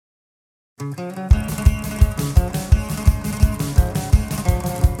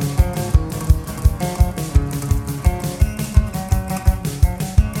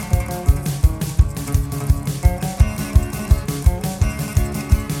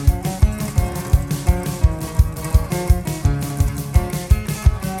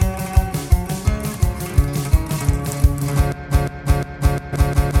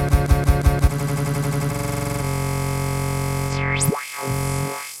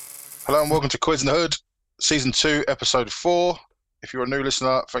Hello and welcome to Quiz in the Hood, Season 2, Episode 4. If you're a new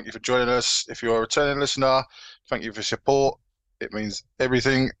listener, thank you for joining us. If you're a returning listener, thank you for your support. It means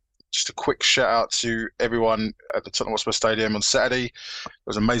everything. Just a quick shout out to everyone at the Tottenham Hotspur Stadium on Saturday. It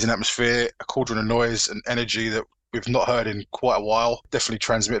was an amazing atmosphere, a cauldron of noise and energy that we've not heard in quite a while. Definitely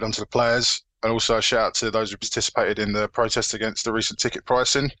transmitted onto the players. And also a shout out to those who participated in the protest against the recent ticket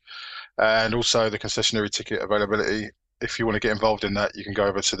pricing and also the concessionary ticket availability. If you want to get involved in that, you can go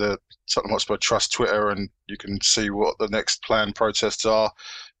over to the Tottenham Hotspur Trust Twitter and you can see what the next planned protests are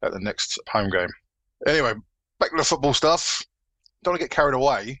at the next home game. Anyway, back to the football stuff. Don't want to get carried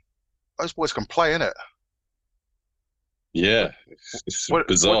away. Those boys can play, innit? Yeah, it's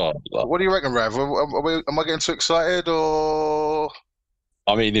bizarre. What do you reckon, Rav? Am I getting too excited, or?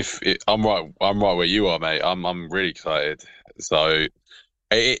 I mean, I'm right where you are, mate. I'm really excited. So,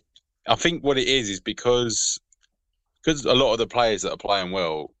 I think what it is because a lot of the players that are playing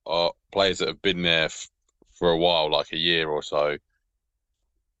well are players that have been there for a while, like a year or so,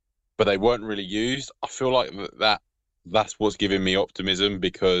 but they weren't really used. I feel like that's what's giving me optimism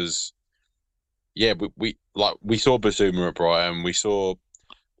because, yeah, we saw Basuma at Brighton.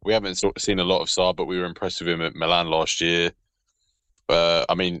 We haven't seen a lot of Saar, but we were impressed with him at Milan last year.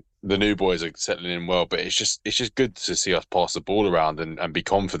 I mean, the new boys are settling in well, but it's just good to see us pass the ball around and be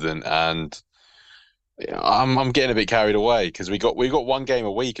confident. And I'm getting a bit carried away because we got one game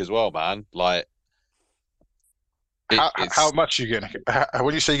a week as well, man. Like, how much are you getting?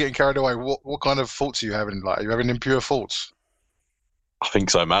 When you say you're getting carried away, what kind of thoughts are you having? Like, are you having impure thoughts? I think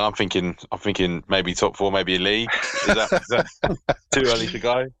so, man. I'm thinking maybe top 4, maybe a league. Is that too early to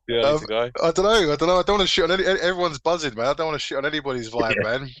go? I don't know. I don't want to shit on everyone's buzzing, man. I don't want to shit on anybody's vibe,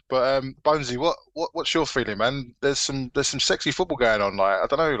 man. But Bonesy, what's your feeling, man? There's some sexy football going on. Like, I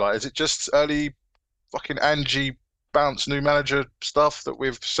don't know. Like, is it just early fucking Ange bounce new manager stuff that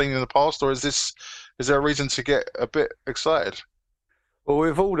we've seen in the past, or is there a reason to get a bit excited? Well,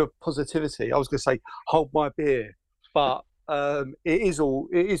 with all the positivity, I was going to say hold my beer, but it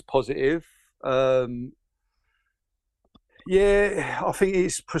is positive. Yeah, I think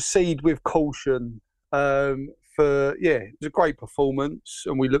it's proceed with caution. It was a great performance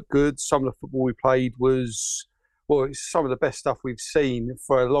and we looked good. Some of the football we played it's some of the best stuff we've seen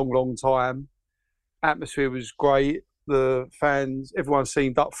for a long time. Atmosphere was great. The fans, everyone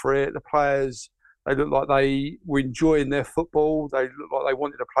seemed up for it. The players, they looked like they were enjoying their football. They looked like they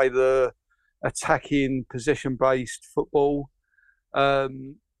wanted to play the attacking, possession-based football.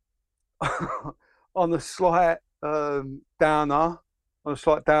 On a slight downer,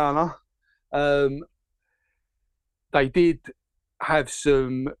 they did have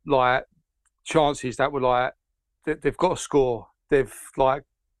some like chances that were like they've got to score. They've like.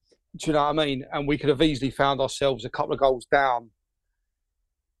 Do you know what I mean? And we could have easily found ourselves a couple of goals down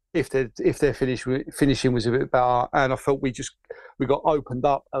if their finishing was a bit better. And I felt we got opened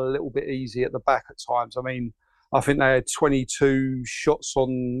up a little bit easy at the back at times. I mean, I think they had 22 shots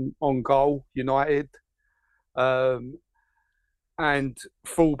on goal, United, and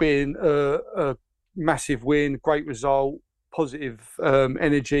full being a massive win, great result, positive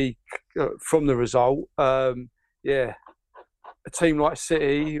energy from the result. A team like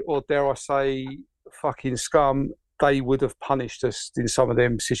City, or dare I say, fucking Scum, they would have punished us in some of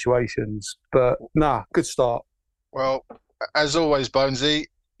them situations. But good start. Well, as always, Bonesy,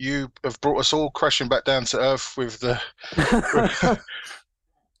 you have brought us all crashing back down to earth with that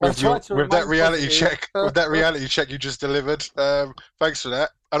reality check. With that reality check you just delivered. Thanks for that.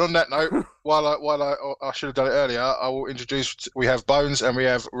 And on that note, while I should have done it earlier, I will introduce. We have Bones and we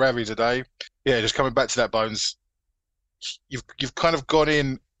have Ravi today. Yeah, just coming back to that, Bones. You've kind of gone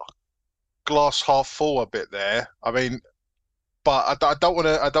in glass half full a bit there. I mean, but I don't want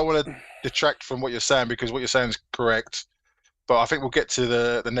to detract from what you're saying because what you're saying is correct. But I think we'll get to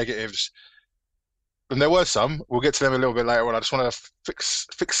the negatives. And there were some. We'll get to them a little bit later on. I just want to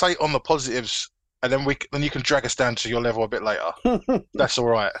fixate on the positives, and then you can drag us down to your level a bit later. That's all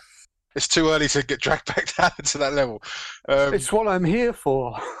right. It's too early to get dragged back down to that level. It's what I'm here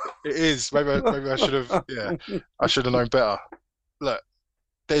for. It is. Maybe I should have. Yeah, I should have known better. Look,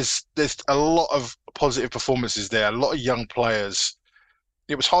 there's a lot of positive performances there. A lot of young players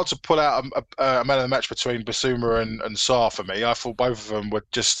it was hard to pull out a man of the match between Basuma and Sarr for me. I thought both of them were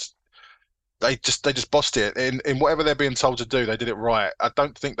just they just bossed it in whatever they're being told to do. They did it right. I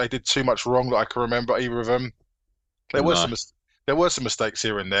don't think they did too much wrong that I can remember either of them. There were No. some there were some mistakes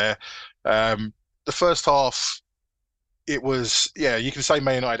here and there. The first half, it was you can say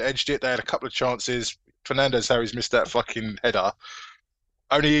Man United edged it. They had a couple of chances. Fernandez Harry's missed that fucking header.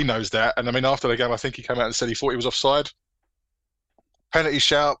 Only he knows that. And I mean, after the game, I think he came out and said he thought he was offside. Penalty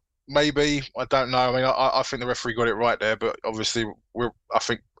shout, maybe. I don't know. I mean, I think the referee got it right there, but obviously, I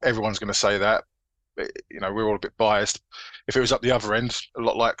think everyone's going to say that. We're all a bit biased. If it was up the other end, a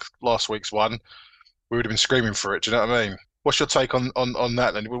lot like last week's one, we would have been screaming for it. Do you know what I mean? What's your take on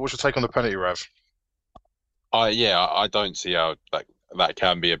that then? What's your take on the penalty, Rav? I don't see how that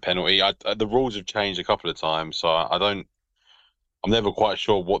can be a penalty. The rules have changed a couple of times, so I don't. I'm never quite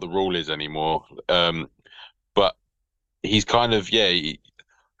sure what the rule is anymore. But he's kind of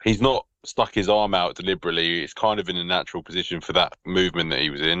he's not stuck his arm out deliberately. It's kind of in a natural position for that movement that he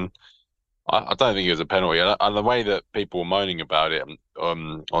was in. I don't think it was a penalty. And the way that people were moaning about it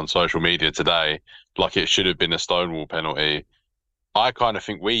on social media today, like it should have been a Stonewall penalty, I kind of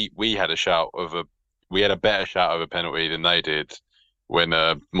think we had a better shout of a penalty than they did when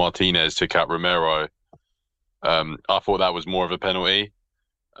Martinez took out Romero. I thought that was more of a penalty.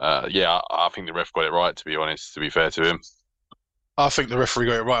 I think the ref got it right, to be honest, to be fair to him. I think the referee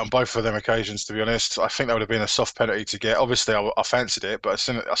got it right on both of them occasions, to be honest. I think that would have been a soft penalty to get. Obviously, I fancied it, but as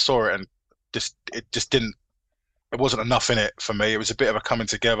soon as I saw it and it just didn't. It wasn't enough in it for me. It was a bit of a coming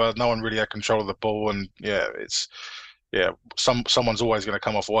together. No one really had control of the ball, and someone's always going to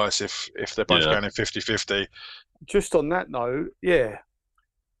come off worse if they're both going in 50-50. Just on that note, I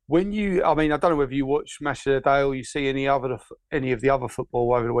don't know whether you watch Match of the Day or you see any of the other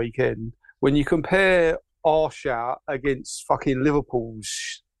football over the weekend. When you compare our shout against fucking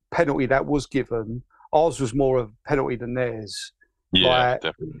Liverpool's penalty that was given, ours was more of a penalty than theirs. Yeah,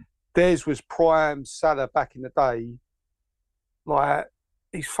 definitely. Theirs was prime Salah back in the day. Like,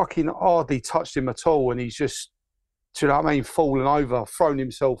 he's fucking hardly touched him at all, and he's just, do you know what I mean, fallen over, thrown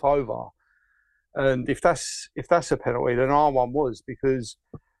himself over. And if that's a penalty, then our one was, because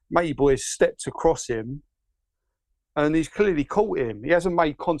Matey Boy stepped across him and he's clearly caught him. He hasn't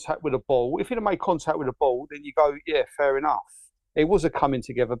made contact with the ball. If he'd have made contact with the ball, then you go, yeah, fair enough. It was a coming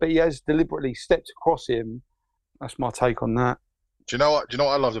together, but he has deliberately stepped across him. That's my take on that. Do you know what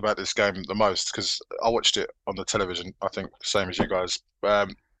I loved about this game the most? Because I watched it on the television, I think, same as you guys.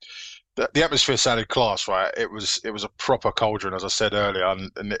 The atmosphere sounded class, right? It was a proper cauldron, as I said earlier,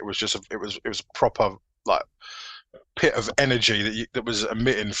 and it was just it was a proper like pit of energy that was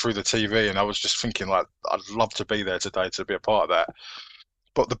emitting through the TV, and I was just thinking, like, I'd love to be there today to be a part of that.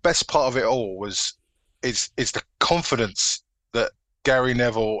 But the best part of it all is the confidence that Gary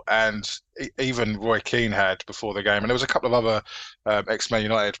Neville and even Roy Keane had before the game, and there was a couple of other ex-Man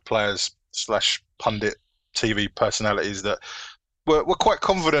United players / pundit TV personalities that were quite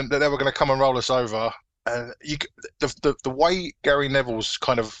confident that they were going to come and roll us over. And the way Gary Neville's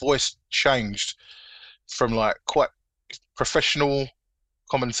kind of voice changed from like quite professional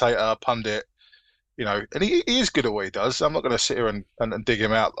commentator, pundit, and he is good at what he does. I'm not going to sit here and dig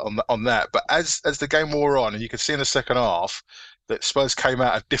him out on that. But as the game wore on, and you could see in the second half that Spurs came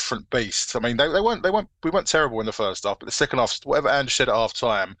out a different beast. I mean, we weren't terrible in the first half, but the second half, whatever Ange said at half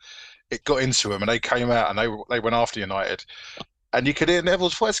time, it got into them, and they came out and they went after United. And you could hear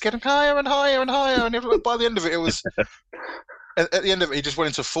Neville's voice getting higher and higher and higher, and by the end of it, it was. At the end of it, he just went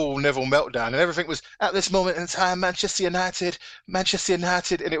into full Neville meltdown, and everything was, at this moment in time, Manchester United,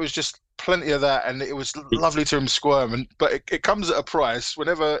 and it was just plenty of that, and it was lovely to him squirm. But it comes at a price.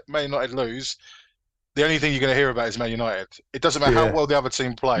 Whenever Man United lose, the only thing you're going to hear about is Man United. It doesn't matter how well the other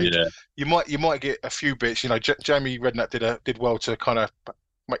team played. Yeah. You might get a few bits. Jamie Redknapp did well to kind of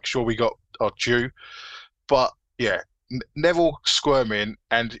make sure we got our due, but yeah. Neville squirming,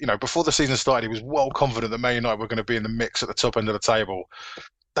 and before the season started, he was well confident that Man United were going to be in the mix at the top end of the table.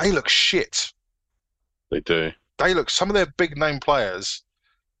 They look shit. They do. They look. Some of their big name players.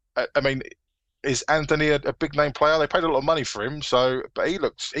 I mean, is Anthony a big name player? They paid a lot of money for him, but he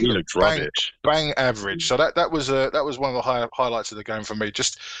looked rubbish, bang average. So that was one of the highlights of the game for me.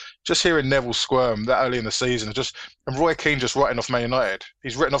 Just hearing Neville squirm that early in the season, and Roy Keane just writing off Man United.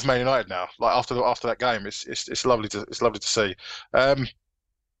 He's written off Man United now. Like after that game, it's lovely to see.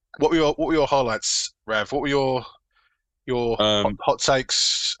 What were your highlights, Rav? What were your hot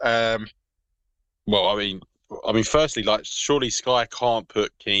takes? Well, I mean, firstly, like, surely Sky can't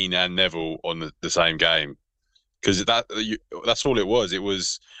put Keane and Neville on the same game, because that's all it was. It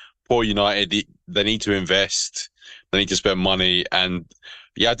was poor United. They need to invest. They need to spend money, and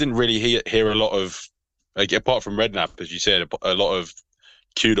I didn't really hear a lot of, like, apart from Redknapp, as you said, a lot of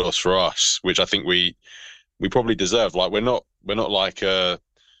kudos for us, which I think we probably deserve. Like we're not like a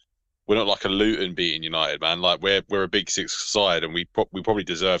Luton beating United, man. Like we're a big six side, and we probably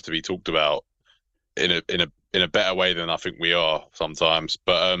deserve to be talked about in a better way than I think we are sometimes.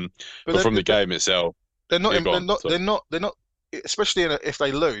 But But from the they're, game itself, they're not. yeah, go on. Sorry. They're not. Especially if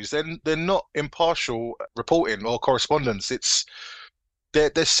they lose, then they're not impartial reporting or correspondence.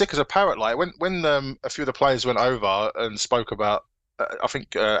 They're sick as a parrot. Like when a few of the players went over and spoke about. I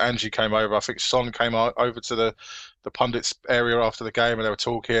think Angie came over. I think Son came over to the pundits area after the game, and they were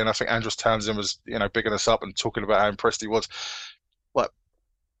talking. And I think Andros Townsend was, bigging us up and talking about how impressed he was. Like,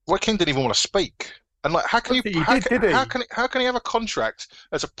 Roy Keane didn't even want to speak. And like, how can you? How can he have a contract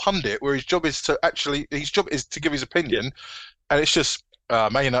as a pundit where his job is to give his opinion, and it's just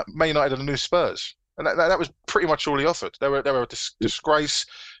Man United and the new Spurs, and that was pretty much all he offered. They were a disgrace,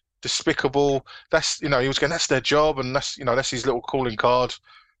 despicable. He was going, that's their job, and that's his little calling card.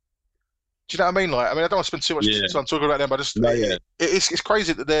 Do you know what I mean? Like, I don't want to spend too much time talking about them, but it's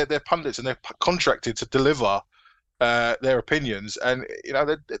crazy that they're pundits and they're contracted to deliver their opinions, and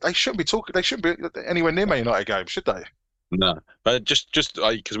they shouldn't be talking. They shouldn't be anywhere near Man United games, should they? No, but just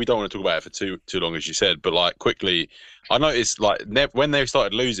because we don't want to talk about it for too long, as you said. But like quickly, I noticed like when they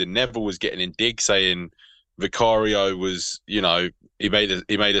started losing, Neville was getting in digs saying Vicario was, he made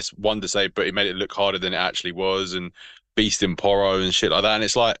us wonder save, but he made it look harder than it actually was, and beasting Porro and shit like that. And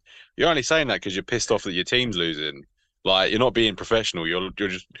it's like, you're only saying that because you're pissed off that your team's losing. Like, you're not being professional. You're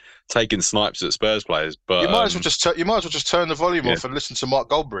just taking snipes at Spurs players. But you might as well just turn the volume off and listen to Mark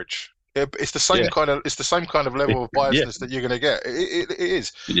Goldbridge. It's the same kind of level of biasness that you're going to get. It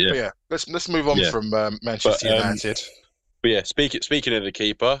is. Yeah. But yeah, let's move on from Manchester United. But yeah, speaking of the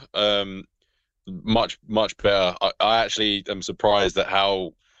keeper, much better. I actually am surprised at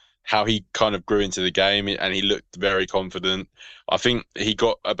how he kind of grew into the game, and he looked very confident. I think he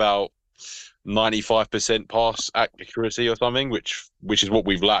got about 95% pass accuracy or something, which is what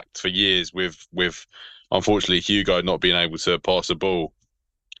we've lacked for years with unfortunately Hugo not being able to pass the ball.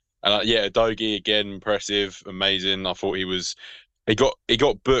 And Udogie again, impressive, amazing. I thought he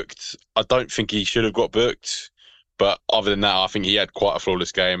got booked. I don't think he should have got booked, but other than that, I think he had quite a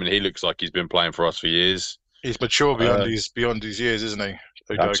flawless game, and he looks like he's been playing for us for years. He's mature beyond his years, isn't he?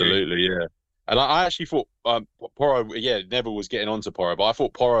 Udogie. Absolutely, yeah. And I actually thought Porro, Neville was getting onto Porro, but I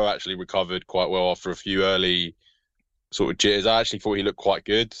thought Porro actually recovered quite well after a few early sort of jitters. I actually thought he looked quite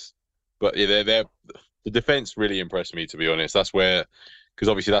good, but the defense really impressed me, to be honest. That's where. Because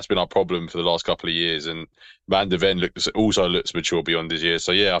obviously that's been our problem for the last couple of years, and Van de Ven also looks mature beyond his years.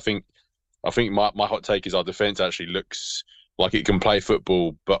 So yeah, I think my hot take is our defence actually looks like it can play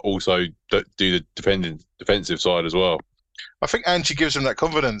football, but also do the defensive side as well. I think Angie gives him that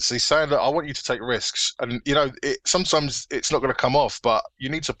confidence. He's saying that I want you to take risks, and sometimes it's not going to come off, but you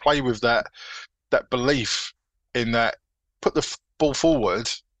need to play with that belief in that. Put the ball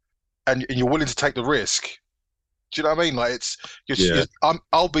forward, and you're willing to take the risk. Do you know what I mean? Like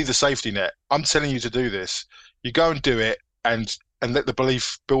I'll be the safety net. I'm telling you to do this. You go and do it, and let the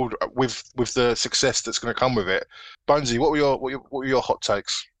belief build with the success that's going to come with it. Bonesy, what were your hot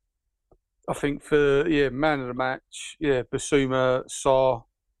takes? I think for man of the match, Basuma, Sarr.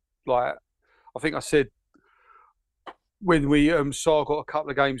 Like, I think I said when we Sarr got a couple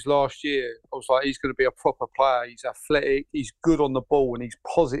of games last year, I was like, he's going to be a proper player. He's athletic. He's good on the ball, and he's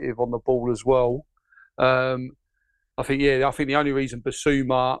positive on the ball as well. I think the only reason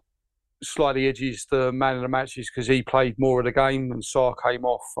Basuma slightly edges the man of the match is because he played more of the game and Sarr came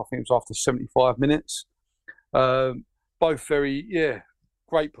off. I think it was after 75 minutes. Both very,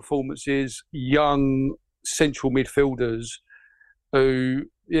 great performances. Young central midfielders who,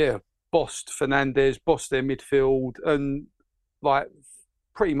 bossed Fernandes, bossed their midfield, and like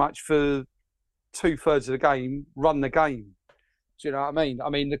pretty much for 2/3 of the game, run the game. Do you know what I mean? I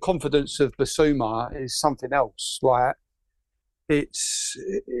mean, the confidence of Basuma is something else. Like,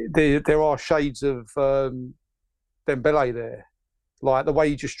 there are shades of Dembele there. Like, the way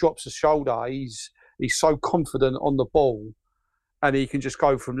he just drops the shoulder, he's so confident on the ball, and he can just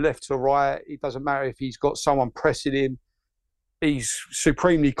go from left to right. It doesn't matter if he's got someone pressing him. He's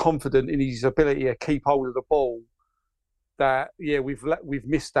supremely confident in his ability to keep hold of the ball. That we've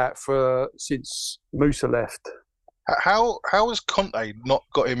missed that since Musa left. How has Conte not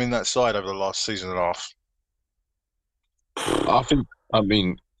got him in that side over the last season and a half? I think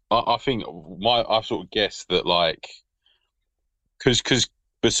I sort of guessed that, like, because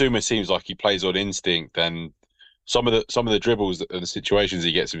Basuma seems like he plays on instinct, and some of the dribbles and the situations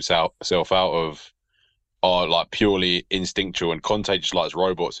he gets himself out of, are like purely instinctual, and Conte just likes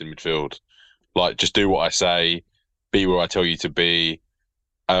robots in midfield. Like, just do what I say, be where I tell you to be.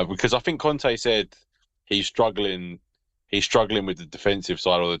 Because I think Conte said he's struggling. He's struggling with the defensive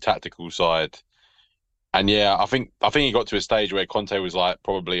side or the tactical side. And yeah, I think he got to a stage where Conte was like,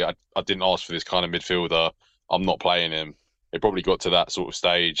 probably I didn't ask for this kind of midfielder. I'm not playing him. It probably got to that sort of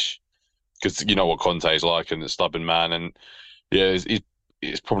stage because you know what Conte is like and the stubborn man. And yeah,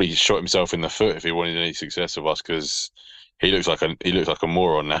 he's probably shot himself in the foot if he wanted any success of us because he looks like a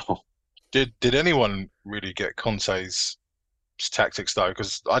moron now. Did anyone really get Conte's tactics though?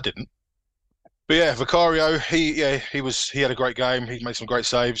 Because I didn't. But yeah, Vicario, he had a great game. He made some great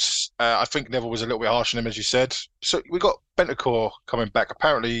saves. I think Neville was a little bit harsh on him, as you said. So we got Bentancur coming back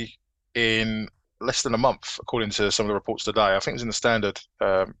apparently in less than a month, according to some of the reports today. I think it was in the Standard.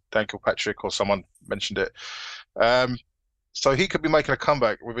 Dan Kilpatrick or someone mentioned it. So he could be making a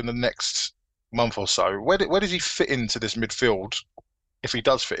comeback within the next month or so. Where does he fit into this midfield, if he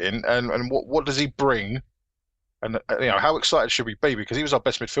does fit in, and what does he bring? And how excited should we be? Because he was our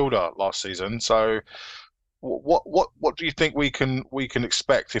best midfielder last season. So, what do you think we can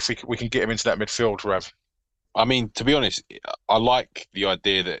expect if we can get him into that midfield, Rev? I mean, to be honest, I like the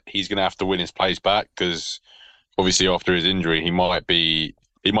idea that he's going to have to win his place back because obviously after his injury, he might not be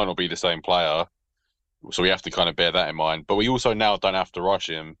the same player. So we have to kind of bear that in mind. But we also now don't have to rush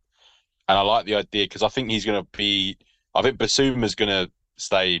him. And I like the idea because I think I think Basuma's going to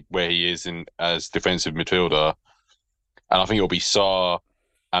stay where he is as defensive midfielder. And I think it'll be Sarr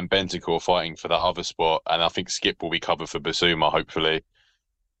and Bentancur fighting for that other spot. And I think Skip will be covered for Basuma, hopefully.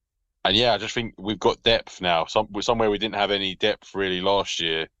 And yeah, I just think we've got depth now. Somewhere we didn't have any depth really last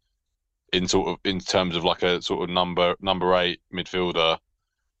year in terms of like a sort of number 8 midfielder.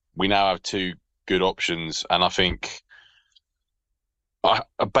 We now have 2 good options. And I think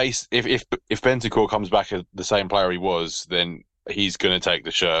if Bentancur comes back as the same player he was, then he's going to take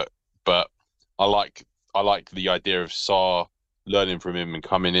the shirt. But I like the idea of Sarr learning from him and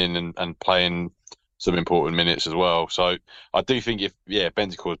coming in and playing some important minutes as well. So I do think if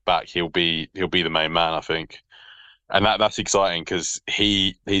Bentancur's back, he'll be the main man, I think, and that's exciting because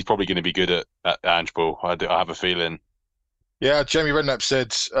he's probably going to be good at Ange-Ball. I have a feeling. Yeah, Jamie Redknapp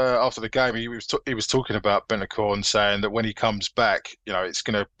said after the game he was talking about Bentancur and saying that when he comes back, it's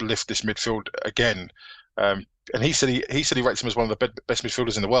going to lift this midfield again. And he said he rates him as one of the best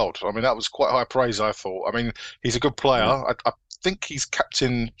midfielders in the world. I mean, that was quite high praise, I thought. I mean, he's a good player. I think he's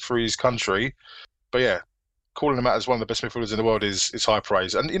captain for his country. But yeah, calling him out as one of the best midfielders in the world is high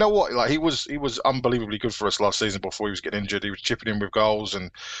praise. And you know what? Like he was unbelievably good for us last season before he was getting injured. He was chipping in with goals and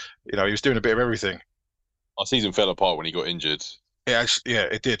he was doing a bit of everything. Our season fell apart when he got injured. Yeah,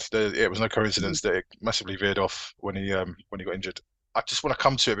 it did. It was no coincidence that it massively veered off when he got injured. I just want to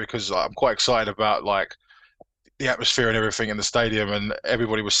come to it because I'm quite excited about like the atmosphere and everything in the stadium, and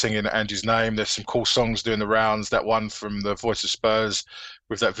everybody was singing Angie's name. There's some cool songs doing the rounds. That one from the Voice of Spurs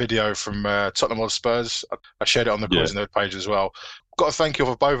with that video from Tottenham Hotspurs. I shared it on the Quiz Nerd page as well. Got to thank you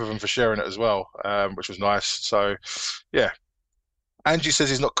for both of them for sharing it as well, which was nice. So, yeah. Angie says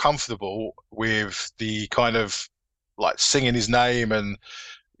he's not comfortable with the kind of like singing his name and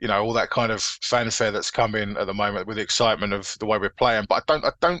all that kind of fanfare that's coming at the moment with the excitement of the way we're playing. But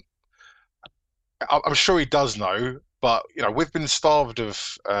I'm sure he does know, but we've been starved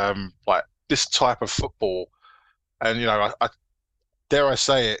of like this type of football, and I dare I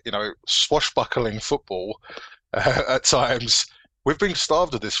say it, swashbuckling football at times. We've been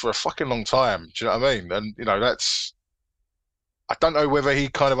starved of this for a fucking long time. Do you know what I mean? And that's. I don't know whether he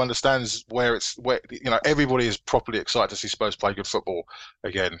kind of understands where everybody is properly excited to see Spurs play good football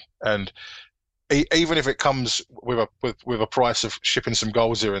again, and even if it comes with a price of shipping some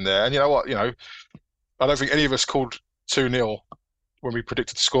goals here and there. And you know what? I don't think any of us called 2-0 when we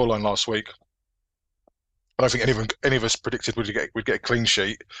predicted the scoreline last week. I don't think any of us predicted we'd get a clean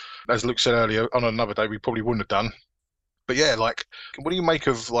sheet. As Luke said earlier, on another day we probably wouldn't have done. But yeah, like, what do you make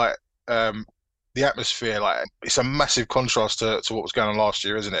of like the atmosphere? Like, it's a massive contrast to what was going on last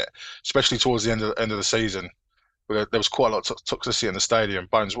year, isn't it? Especially towards the end of the season. There was quite a lot of toxicity in the stadium.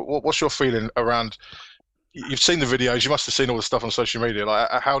 Bones, what's your feeling around? You've seen the videos. You must have seen all the stuff on social media. Like,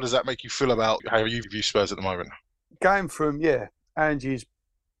 how does that make you feel about how you view Spurs at the moment? Going from Angie's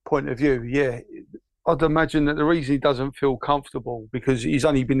point of view, I'd imagine that the reason he doesn't feel comfortable because he's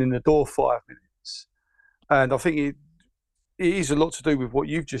only been in the door 5 minutes, and I think it is a lot to do with what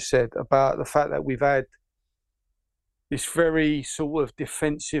you've just said about the fact that we've had this very sort of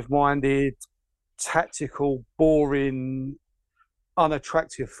defensive-minded, tactical, boring,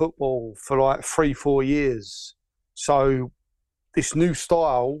 unattractive football for like 3-4 years. So this new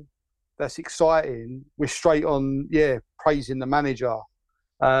style that's exciting, we're straight on, praising the manager.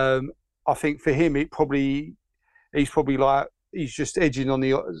 I think for him, he's probably like he's just edging on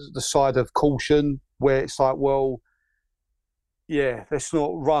the side of caution, where it's like, well, yeah, let's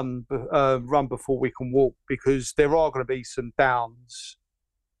not run before we can walk, because there are going to be some downs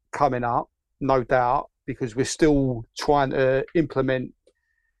coming up, no doubt, because we're still trying to implement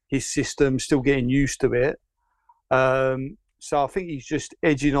his system, still getting used to it. So I think he's just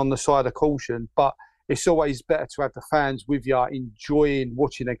edging on the side of caution, but it's always better to have the fans with you enjoying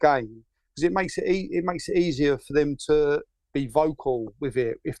watching a game, because it makes it easier for them to be vocal with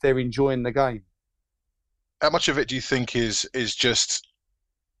it if they're enjoying the game. How much of it do you think is just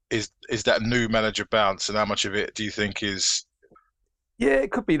is that new manager bounce, and how much of it do you think is? Yeah,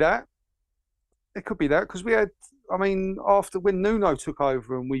 it could be that. It could be that, because we had, I mean, after when Nuno took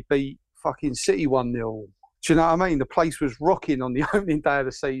over and we beat fucking City 1-0, do you know what I mean? The place was rocking on the opening day of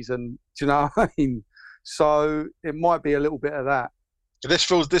the season. Do you know what I mean? So it might be a little bit of that. This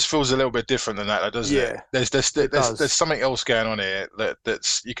feels a little bit different than that, doesn't it? There's something else going on here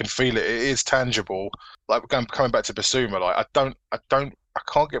that's you can feel it. It is tangible. Like coming back to Basuma, like I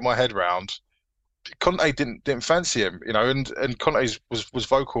can't get my head round. Conte didn't fancy him, and Conte was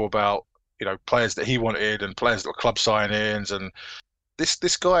vocal about players that he wanted and players that were club signings, and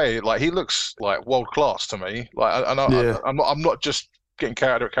this guy, like, he looks like world class to me. Like, I'm not just getting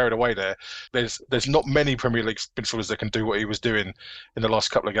carried away there. There's not many Premier League midfielders that can do what he was doing in the last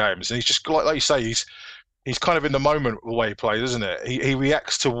couple of games, and he's just like you say, he's kind of in the moment the way he plays, isn't it? He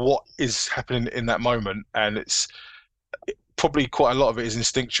reacts to what is happening in that moment, and it's probably quite a lot of it is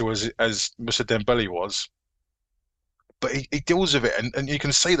instinctual, as Moussa Dembele was. But he deals with it, and you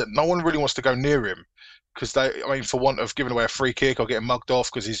can see that no one really wants to go near him, because for want of giving away a free kick or getting mugged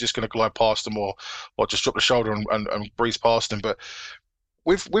off, because he's just going to glide past them or just drop the shoulder and breeze past them. But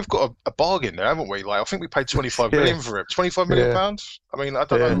we've got a bargain there, haven't we? Like, I think we paid 25 million for him. 25 million pounds. I mean, I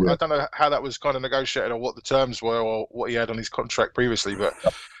don't know how that was kind of negotiated or what the terms were or what he had on his contract previously, but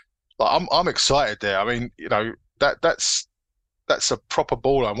like, I'm excited there. I mean, that's a proper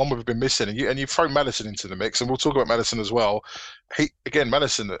baller, and one we've been missing. And you throw Maddison into the mix, and we'll talk about Maddison as well.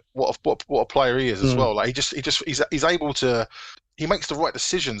 Maddison, what a player he is as well. Like, he's able to, he makes the right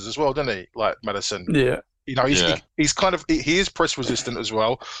decisions as well, doesn't he? Like, Maddison. Yeah. He's kind of he is press resistant as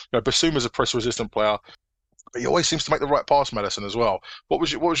well. Basuma's a press resistant player, but he always seems to make the right pass, Maddison, as well. What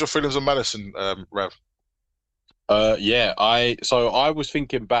was your feelings on Maddison, Rev? I was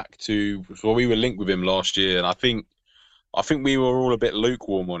thinking back to, well, we were linked with him last year, and I think we were all a bit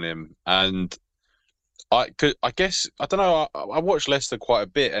lukewarm on him, and I guess I don't know. I watched Leicester quite a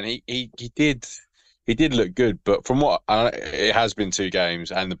bit, and he did look good, but from what it has been 2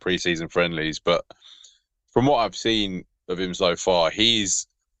 games and the pre-season friendlies, but from what I've seen of him so far, he's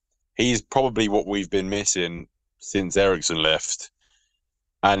probably what we've been missing since Eriksen left,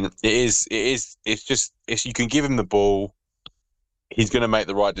 and it's just you can give him the ball, he's going to make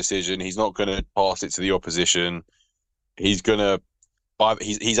the right decision. He's not going to pass it to the opposition. He's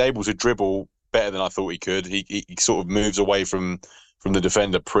able to dribble better than I thought he could. He sort of moves away from the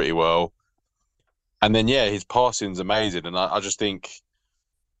defender pretty well, and then his passing's amazing. And I just think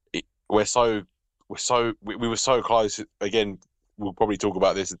we were so close. Again, we'll probably talk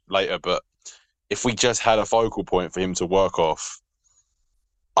about this later, but if we just had a focal point for him to work off,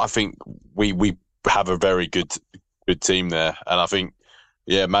 I think we have a very good team there. And I think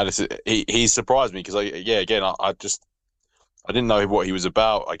Maddison, he surprised me, because I didn't know what he was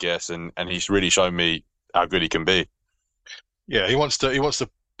about, I guess, and he's really shown me how good he can be. Yeah, he wants to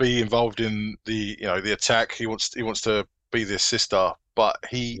be involved in the the attack. He wants to be the assister, but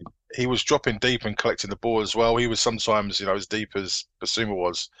he was dropping deep and collecting the ball as well. He was sometimes as deep as Basuma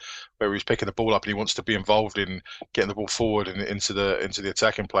was, where he was picking the ball up, and he wants to be involved in getting the ball forward and into the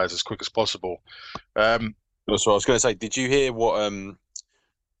attacking players as quick as possible. That's what I was going to say. Did you hear what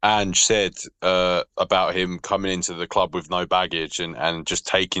Ange said about him coming into the club with no baggage and just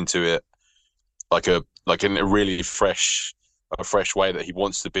taking to it in a really fresh way, that he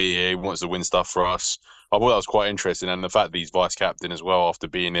wants to be here, he wants to win stuff for us? I thought that was quite interesting, and the fact that he's vice captain as well after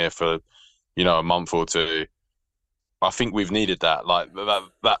being here for a month or 2. I think we've needed that, like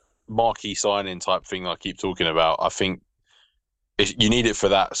that marquee signing type thing I keep talking about. I think you need it for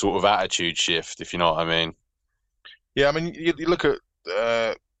that sort of attitude shift, if you know what I mean. Yeah, I mean, you look at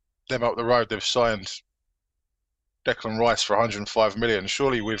them up the road. They've signed Declan Rice for 105 million.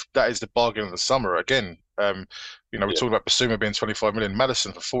 Surely that is the bargain of the summer again. We're talking about Basuma being 25 million,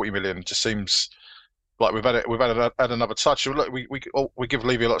 Maddison for 40 million. Just seems like we've had another touch. Look, we give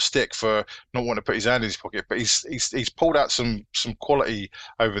Levy a lot of stick for not wanting to put his hand in his pocket, but he's pulled out some quality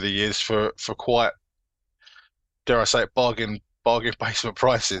over the years for quite, dare I say it, bargain basement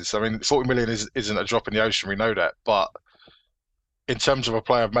prices. I mean, 40 million isn't a drop in the ocean. We know that, but in terms of a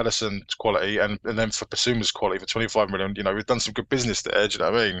player of Madison's quality and then for Basuma's quality for 25 million, we've done some good business there. Do you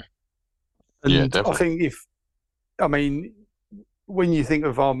know what I mean? And Yeah, I definitely. think when you think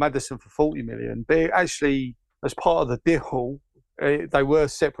of our Madison for 40 million, they actually, as part of the deal, they were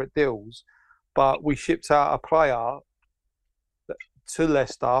separate deals, but we shipped out a player to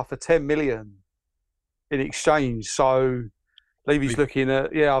Leicester for 10 million in exchange. So Levy's looking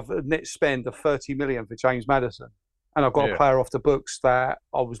at a net spend of 30 million for James Madison, and I've got Yeah. a player off the books that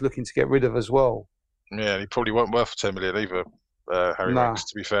I was looking to get rid of as well. Yeah, he probably weren't worth 10 million either. Harry Nah. Winks,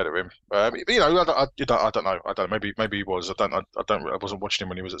 to be fair to him, I don't know. I don't know. Maybe he was. I wasn't watching him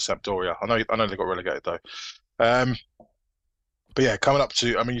when he was at Sampdoria. I know they got relegated though. But yeah, coming up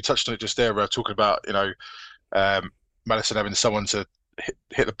to, I mean, you touched on it just there, talking about Madison having someone to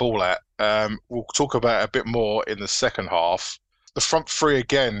hit the ball at. We'll talk about it a bit more in the second half. The front three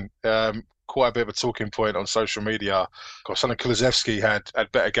again, quite a bit of a talking point on social media. Because Son and Kulusevski had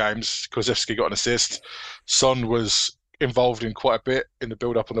better games. Kulusevski got an assist. Son was involved in quite a bit in the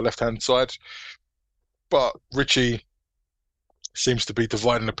build-up on the left-hand side. But Richie seems to be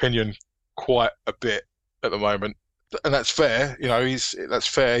dividing opinion quite a bit at the moment. And that's fair. That's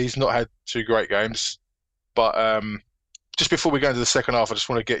fair. He's not had two great games. But just before we go into the second half, I just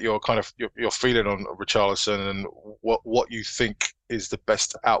want to get your kind of your feeling on Richarlison and what you think is the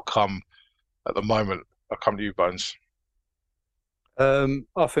best outcome at the moment. I'll come to you, Bones. I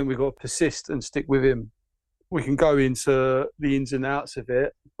think we've got to persist and stick with him. We can go into the ins and outs of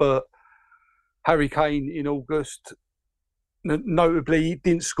it, but Harry Kane in August, notably,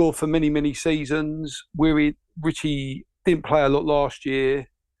 didn't score for many, many seasons. Richie didn't play a lot last year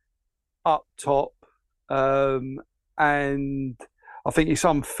up top. And I think it's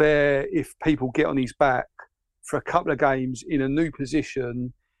unfair if people get on his back for a couple of games in a new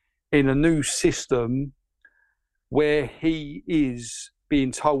position, in a new system, where he is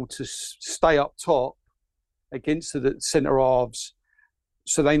being told to stay up top against the centre halves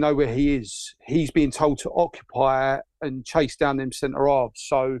so they know where he is. He's being told to occupy and chase down them centre halves.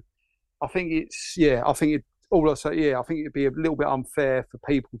 So I think it'd be a little bit unfair for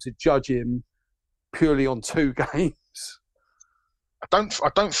people to judge him purely on two games. I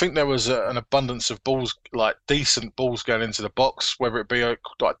don't think there was an abundance of balls, like decent balls going into the box, whether it be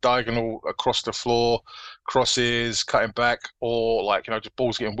like diagonal across the floor, crosses, cutting back, or just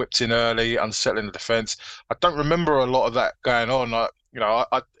balls getting whipped in early, unsettling the defence. I don't remember a lot of that going on. I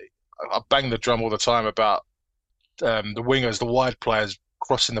bang the drum all the time about the wingers, the wide players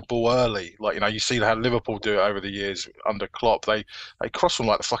crossing the ball early. You see how Liverpool do it over the years under Klopp. They cross from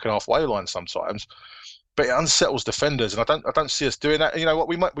like the fucking halfway line sometimes. But it unsettles defenders, and I don't see us doing that. You know what?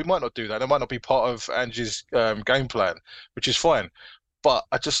 We might not do that. That might not be part of Ange's game plan, which is fine. But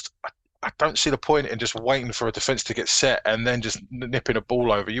I don't see the point in just waiting for a defence to get set and then just nipping a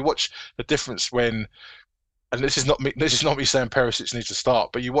ball over. You watch the difference when, and this is not me saying Perisic needs to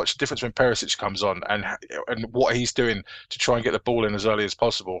start, but you watch the difference when Perisic comes on and what he's doing to try and get the ball in as early as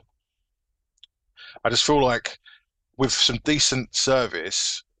possible. I just feel like with some decent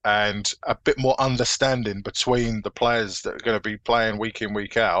service and a bit more understanding between the players that are going to be playing week in,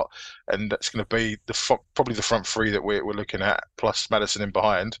 week out, and that's going to be probably the front three that we're looking at, plus Madison in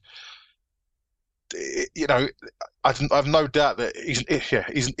behind. I've no doubt that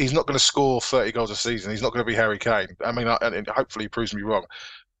he's not going to score 30 goals a season. He's not going to be Harry Kane. I mean, and hopefully he proves me wrong,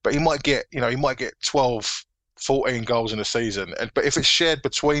 but he might get 12, 14 goals in a season. But if it's shared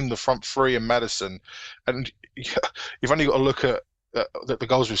between the front three and Madison, and you've only got to look at the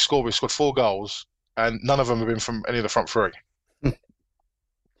goals we've scored 4 goals, and none of them have been from any of the front three.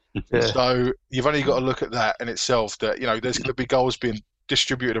 Yeah. So you've only got to look at that in itself. That there's going to be goals being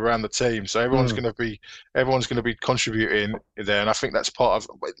distributed around the team, so everyone's going to be contributing there, and I think it's part of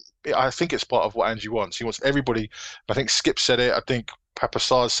what Ange wants. He wants everybody. I think Skip said it. I think Papa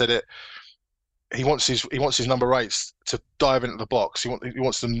Sarr said it. He wants his number 8s to dive into the box. He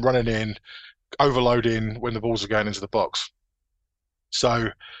wants them running in, overloading when the balls are going into the box. So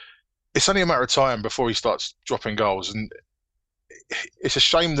it's only a matter of time before he starts dropping goals, and it's a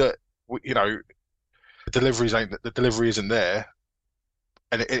shame that the delivery isn't there,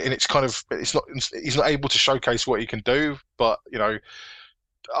 and it's kind of he's not able to showcase what he can do. But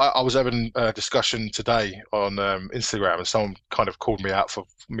I was having a discussion today on Instagram, and someone kind of called me out for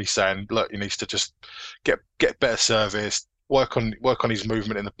me saying, look, he needs to just get better service, work on his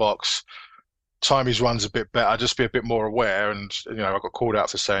movement in the box. time his run's a bit better, just be a bit more aware. And I got called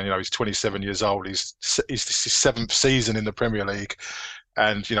out for saying, he's 27 years old. He's his seventh season in the Premier League,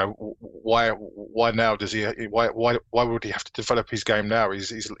 and why now does he? Why would he have to develop his game now?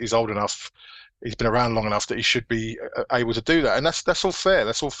 He's old enough. He's been around long enough that he should be able to do that, and that's all fair.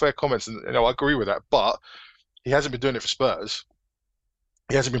 That's all fair comments, and I agree with that. But he hasn't been doing it for Spurs.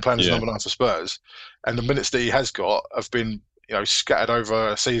 He hasn't been playing as number 9 for Spurs, and the minutes that he has got have been scattered over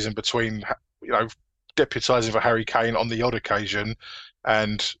a season between deputising for Harry Kane on the odd occasion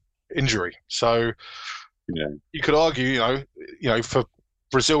and injury. So you could argue, for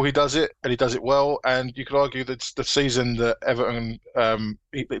Brazil he does it and he does it well, and you could argue that the season that Everton,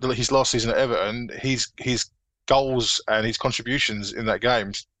 his last season at Everton, his goals and his contributions in that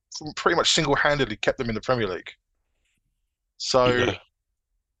game pretty much single-handedly kept them in the Premier League. So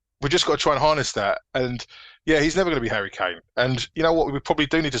we just got to try and harness that. And he's never going to be Harry Kane. And you know what? We probably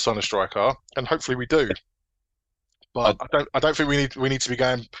do need to sign a striker, and hopefully we do. But I don't think we need to be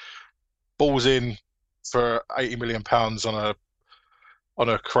going balls in for £80 million on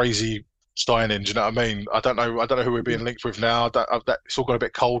a crazy signing. Do you know what I mean? I don't know who we're being linked with now. It's all got a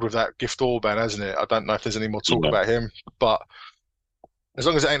bit cold with that Gift Orban, hasn't it? I don't know if there's any more talk about him. But as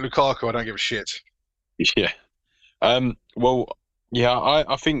long as it ain't Lukaku, I don't give a shit. Yeah.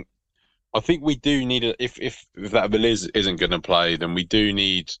 I think we do need if that Veliz isn't going to play, then we do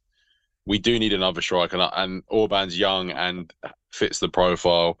need another striker, and Orban's young and fits the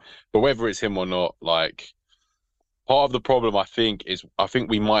profile. But whether it's him or not, like, part of the problem I think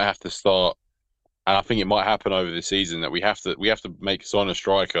we might have to start, and I think it might happen over the season, that we have to make Son a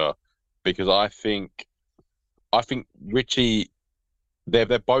striker, because I think Richie,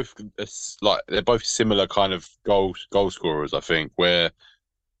 they're both similar kind of goal scorers. I think where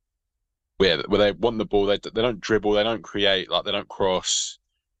they want the ball, they don't dribble, they don't create, like, they don't cross.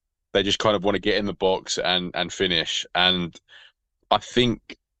 They just kind of want to get in the box and finish. And I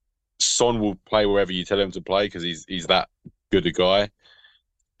think Son will play wherever you tell him to play, because he's that good a guy.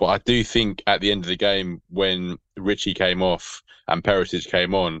 But I do think at the end of the game, when Richie came off and Perisic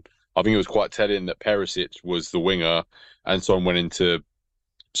came on, I think it was quite telling that Perisic was the winger and Son went into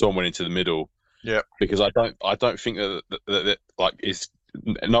the middle. Yeah, because I don't think that like is.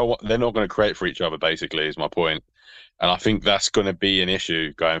 No, they're not going to create for each other, basically, is my point. And I think that's going to be an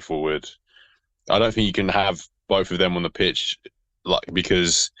issue going forward. I don't think you can have both of them on the pitch, like,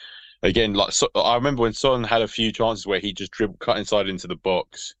 because, again, I remember when Son had a few chances where he just cut inside into the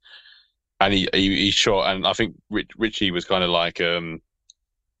box and he shot, and I think Richie was kind of like, he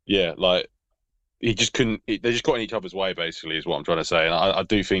just couldn't, they just got in each other's way, basically, is what I'm trying to say. And I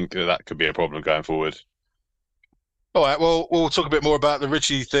do think that could be a problem going forward. All right, well, we'll talk a bit more about the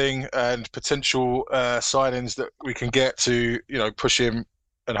Richie thing and potential signings that we can get to, push him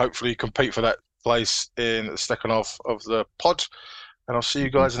and hopefully compete for that place in the second half of the pod. And I'll see you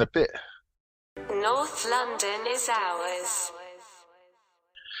guys in a bit. North London is ours.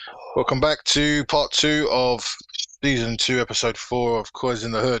 Welcome back to part 2 of season 2, episode 4 of Coys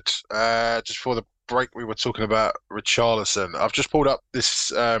in the Hood. Just before the break, we were talking about Richarlison. I've just pulled up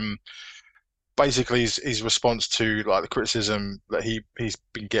this... basically his response to, like, the criticism that he's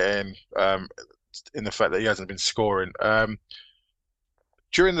been getting in the fact that he hasn't been scoring.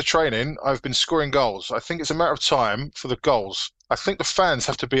 During the training, I've been scoring goals. I think it's a matter of time for the goals. I think the fans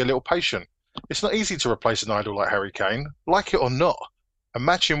have to be a little patient. It's not easy to replace an idol like Harry Kane, like it or not. A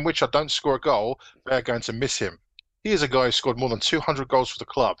match in which I don't score a goal, they're going to miss him. He is a guy who scored more than 200 goals for the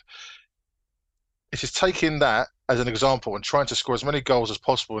club. It is taking that as an example and trying to score as many goals as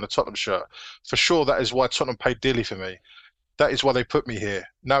possible in a Tottenham shirt. For sure, that is why Tottenham paid dearly for me. That is why they put me here.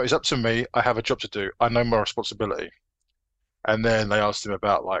 Now it's up to me. I have a job to do. I know my responsibility. And then they asked him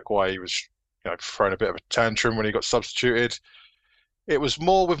about, like, why he was, throwing a bit of a tantrum when he got substituted. It was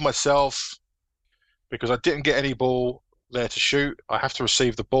more with myself, because I didn't get any ball there to shoot. I have to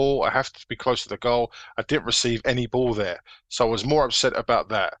receive the ball. I have to be close to the goal. I didn't receive any ball there. So I was more upset about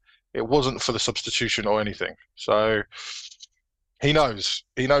that. It wasn't for the substitution or anything. So he knows.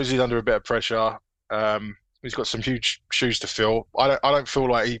 He knows he's under a bit of pressure. He's got some huge shoes to fill. I don't feel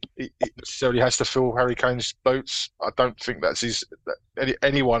like he necessarily has to fill Harry Kane's boots. I don't think that's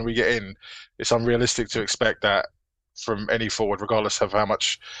anyone we get in. It's unrealistic to expect that from any forward, regardless of how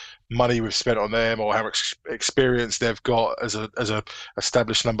much money we've spent on them or how much experience they've got as a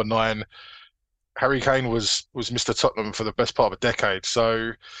established number 9. Harry Kane was Mr. Tottenham for the best part of a decade.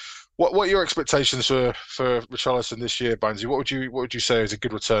 So, what are your expectations for Richarlison this year, Bonesy? What would you say is a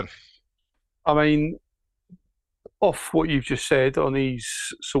good return? I mean, off what you've just said on his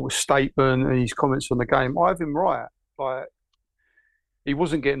sort of statement and his comments on the game, I have him right. Like, he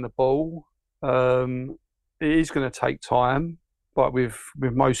wasn't getting the ball. It is going to take time, but with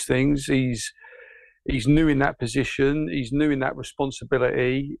most things, he's new in that position. He's new in that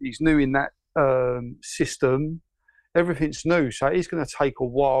responsibility. He's new in that system. Everything's new, so it's going to take a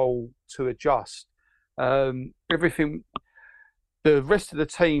while to adjust. Everything. The rest of the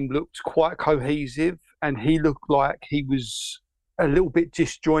team looked quite cohesive, and he looked like he was a little bit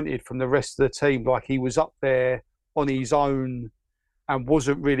disjointed from the rest of the team, like he was up there on his own and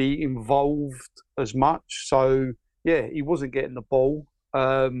wasn't really involved as much. So yeah, he wasn't getting the ball.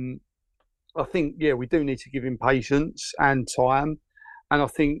 I think we do need to give him patience and time, and I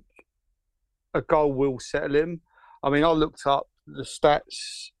think a goal will settle him. I mean, I looked up the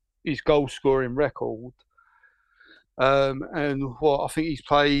stats, his goal scoring record, and I think he's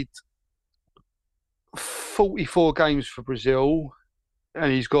played 44 games for Brazil,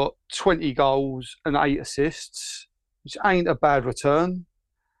 and he's got 20 goals and 8 assists, which ain't a bad return.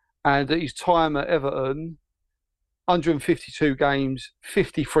 And at his time at Everton, 152 games,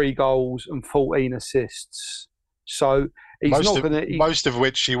 53 goals and 14 assists. So he's not going to... Most of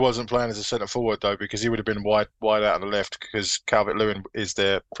which he wasn't playing as a centre forward, though, because he would have been wide out on the left because Calvert-Lewin is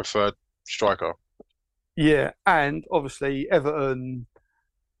their preferred striker. Yeah, and obviously Everton,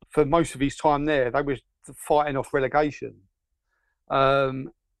 for most of his time there, they were fighting off relegation.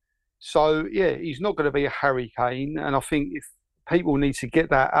 So yeah, he's not going to be a Harry Kane, and I think if people need to get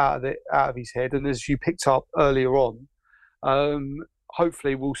that out of his head, and as you picked up earlier on,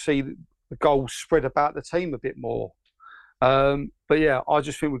 hopefully we'll see the goals spread about the team a bit more. But yeah, I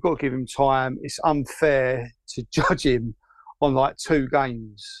just think we've got to give him time. It's unfair to judge him on like 2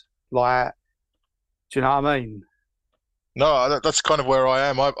 games. Like, do you know what I mean? No, that's kind of where I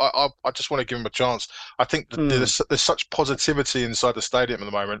am. I just want to give him a chance. I think there's such positivity inside the stadium at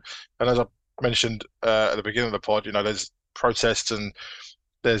the moment, and as I mentioned at the beginning of the pod, there's protests and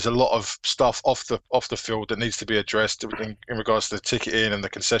there's a lot of stuff off the field that needs to be addressed in regards to the ticketing and the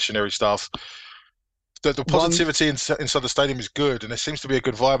concessionary stuff. The positivity inside the stadium is good, and there seems to be a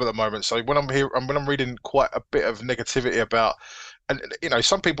good vibe at the moment. So when I'm reading quite a bit of negativity about, and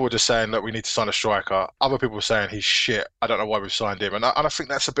some people were just saying that we need to sign a striker. Other people were saying he's shit. I don't know why we've signed him, and I think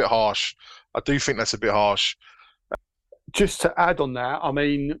that's a bit harsh. I do think that's a bit harsh. Just to add on that, I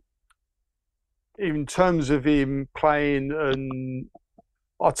mean, in terms of him playing, and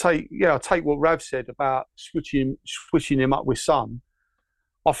I take what Rav said about switching him up with Son.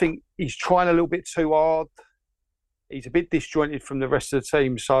 I think he's trying a little bit too hard. He's a bit disjointed from the rest of the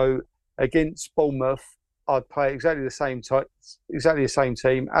team. So against Bournemouth, I'd play exactly the same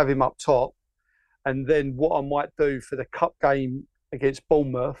team, have him up top, and then what I might do for the cup game against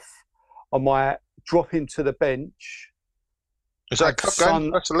Bournemouth, I might drop him to the bench. Is that a cup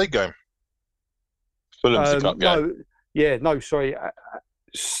game? That's a league game. Fulham's a cup game. Sorry.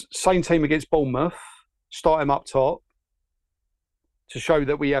 Same team against Bournemouth. Start him up top to show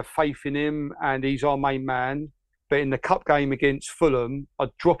that we have faith in him and he's our main man. But in the cup game against Fulham,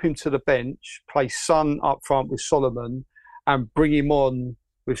 I'd drop him to the bench, play Son up front with Solomon, and bring him on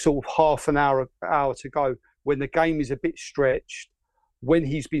with sort of half an hour to go when the game is a bit stretched, when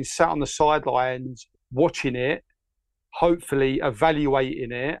he's been sat on the sidelines watching it, hopefully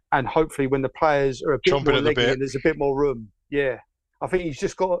evaluating it, and hopefully when the players are a bit more leggy and there's a bit more room. Yeah, I think he's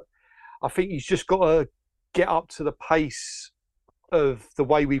just got to get up to the pace of the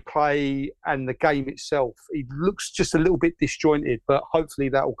way we play and the game itself. He looks just a little bit disjointed, but hopefully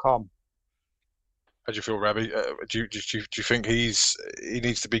that will come. How do you feel, Rabbi? Do you think he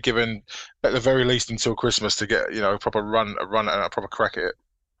needs to be given at the very least until Christmas to get a proper run and a proper crack at it?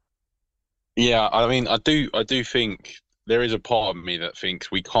 Yeah, I mean, I do think there is a part of me that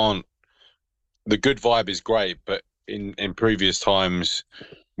thinks we can't. The good vibe is great, but in previous times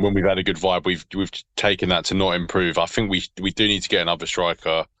when we've had a good vibe, we've taken that to not improve. I think we do need to get another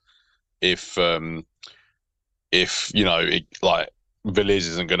striker if like Villiers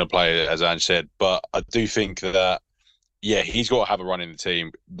isn't going to play, as Ange said. But I do think that he's got to have a run in the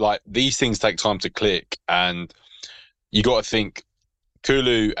team. Like, these things take time to click, and you got to think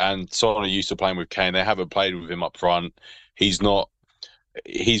Kulu and Son are used to playing with Kane. They haven't played with him up front. He's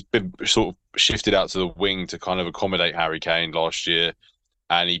been sort of shifted out to the wing to kind of accommodate Harry Kane last year,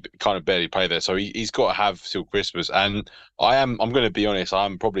 and he kind of barely played there. So he's got to have till Christmas. And I'm going to be honest,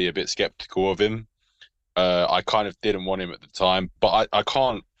 I'm probably a bit skeptical of him. I kind of didn't want him at the time, but I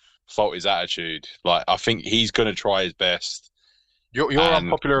can't fault his attitude. Like, I think he's going to try his best. Your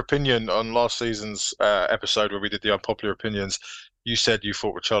unpopular opinion on last season's episode where we did the unpopular opinions, you said you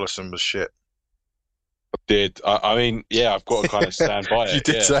thought Richarlison was shit. I did. I mean, I've got to kind of stand by it. You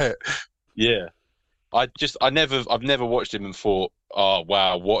did say it. Yeah. I've never watched him and thought, oh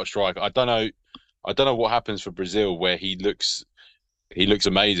wow, what a striker! I don't know what happens for Brazil where he looks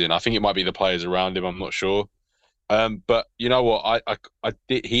amazing. I think it might be the players around him. I'm not sure. But you know what? I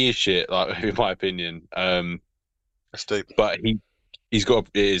did. He is shit, like in my opinion. That's deep. But he's got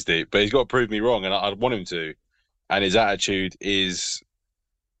it is deep, but he's got to prove me wrong, and I want him to. And his attitude is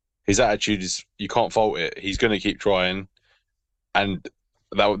you can't fault it. He's going to keep trying, and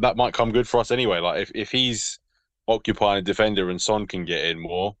that might come good for us anyway. Like if he's occupying a defender and Son can get in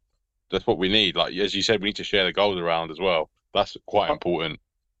more, that's what we need. Like as you said, we need to share the goals around as well. That's quite important.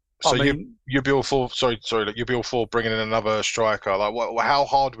 So you'd be all for like, you'd be all for bringing in another striker. Like, how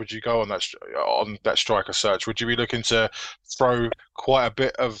hard would you go on that striker search? Would you be looking to throw quite a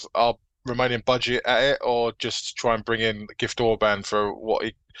bit of our remaining budget at it, or just try and bring in Gift Orban for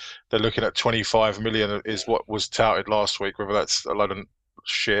they're looking at 25 million is what was touted last week? Whether that's a load of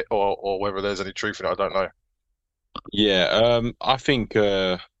shit or whether there's any truth in it, I don't know. Yeah, I think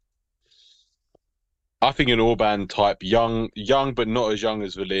an Orban type, young but not as young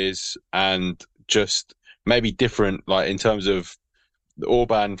as Veliz, and just maybe different. Like in terms of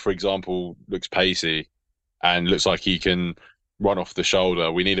Orban, for example, looks pacey and looks like he can run off the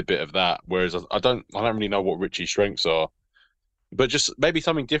shoulder. We need a bit of that. Whereas I don't really know what Richie's strengths are, but just maybe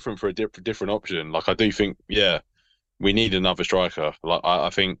something different for a different option. Like I do think, yeah, we need another striker. Like I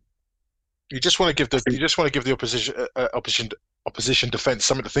think you just want to give the opposition defense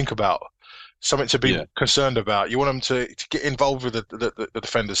something to think about, something to be concerned about. You want them to get involved with the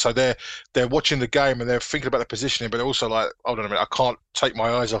defenders, so they're watching the game and they're thinking about the positioning, but they're also like, hold on a minute, I can't take my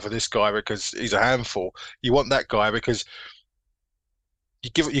eyes off of this guy because he's a handful. You want that guy because you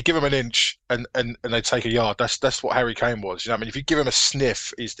give him an inch and they take a yard. That's what Harry Kane was. You know what I mean? If you give him a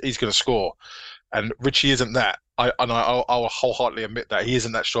sniff, he's going to score. And Richie isn't that. I'll wholeheartedly admit that he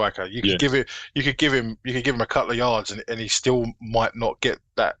isn't that striker. You could give him a couple of yards, and he still might not get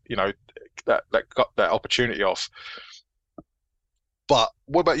that that opportunity off. But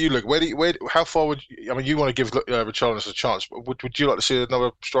what about you, Luke? How far would you, I mean? You want to give Richarlison a chance? Would you like to see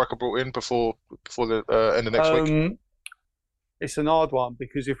another striker brought in before the end of next week? It's an hard one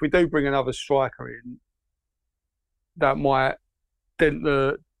because if we do bring another striker in, that might dent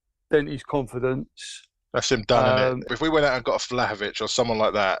his confidence. That's him done, isn't it? If we went out and got a Vlahovic or someone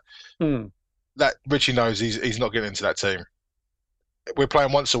like that, that Richie knows he's not getting into that team. We're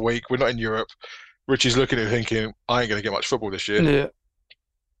playing once a week. We're not in Europe. Richie's looking at it thinking, I ain't going to get much football this year. Yeah.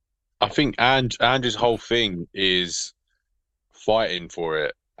 I think Ange's whole thing is fighting for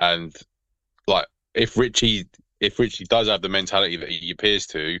it. And like if Richie does have the mentality that he appears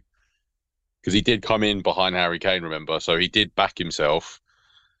to, because he did come in behind Harry Kane, remember? So he did back himself.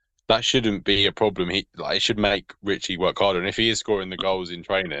 That shouldn't be a problem. It should make Richie work harder. And if he is scoring the goals in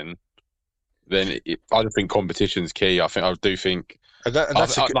training, then I don't think competition's key. I do think. And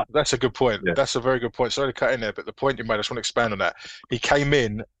that's a good point. Yeah. That's a very good point. Sorry to cut in there, but the point you made, I just want to expand on that. He came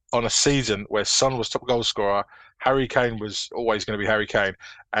in on a season where Son was top goal scorer, Harry Kane was always going to be Harry Kane,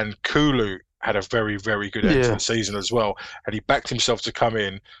 and Kulu had a very, very good end to the season as well. And he backed himself to come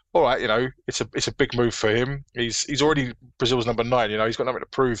in. All right, it's a big move for him. He's already Brazil's number 9. He's got nothing to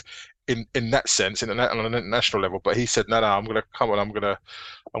prove in that sense, on an international level. But he said, no, I'm going to come on. I'm going to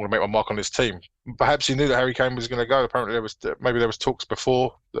make my mark on this team. Perhaps he knew that Harry Kane was going to go. Apparently, there was talks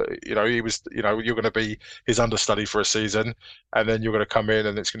before that he was. You're going to be his understudy for a season, and then you're going to come in,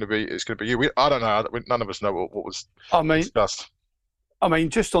 and it's going to be you. I don't know. None of us know what was discussed. I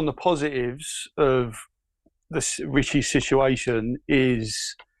mean, just on the positives of the Richie situation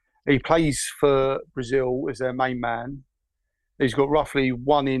is he plays for Brazil as their main man. He's got roughly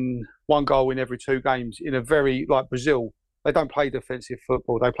one goal in every 2 games in a very, like Brazil, they don't play defensive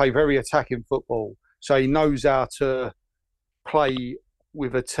football. They play very attacking football. So he knows how to play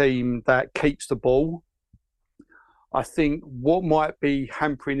with a team that keeps the ball. I think what might be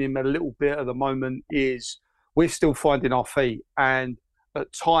hampering him a little bit at the moment is we're still finding our feet, and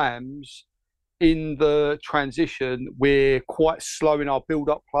at times in the transition, we're quite slow in our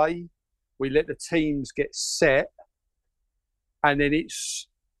build-up play. We let the teams get set, and then it's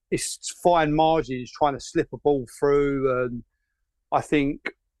fine margins trying to slip a ball through. And I think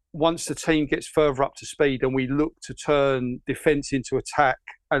once the team gets further up to speed and we look to turn defence into attack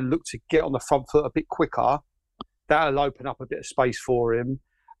and look to get on the front foot a bit quicker, that'll open up a bit of space for him.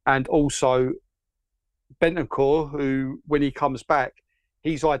 And also Bentancur, who, when he comes back,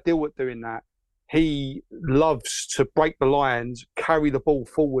 he's ideal at doing that. He loves to break the lines, carry the ball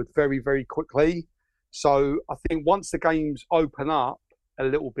forward very, very quickly. So I think once the games open up a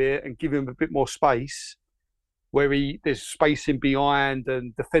little bit and give him a bit more space, where there's spacing behind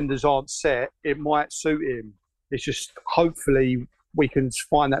and defenders aren't set, it might suit him. It's just hopefully we can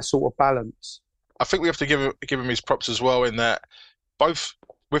find that sort of balance. I think we have to give him his props as well in that both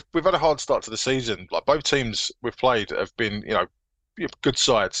we've had a hard start to the season. Like both teams we've played have been, good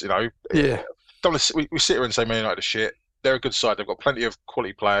sides. Yeah. We sit here and say Man United are shit. They're a good side. They've got plenty of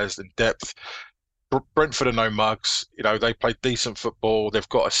quality players and depth. Brentford are no mugs. They play decent football. They've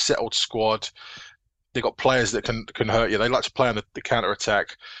got a settled squad. They've got players that can hurt you. They like to play on the counter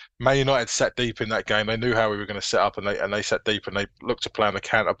attack. Man United sat deep in that game. They knew how we were going to set up, and they sat deep and they looked to play on the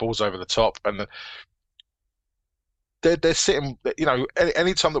counter, balls over the top, and they're sitting.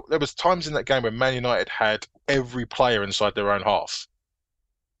 Any time there was times in that game where Man United had every player inside their own half.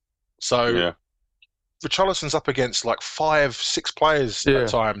 So. Yeah. Richarlison's up against like 5-6 players at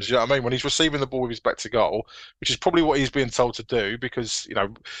times. You know what I mean? When he's receiving the ball with his back to goal, which is probably what he's being told to do because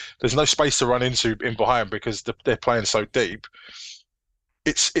there's no space to run into in behind because they're playing so deep.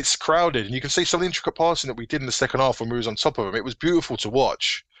 It's crowded, and you can see some of the intricate passing that we did in the second half when we was on top of them. It was beautiful to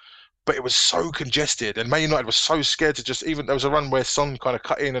watch, but it was so congested, and Man United was so scared to just even. There was a run where Son kind of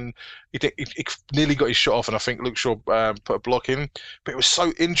cut in, and he nearly got his shot off, and I think Luke Shaw put a block in. But it was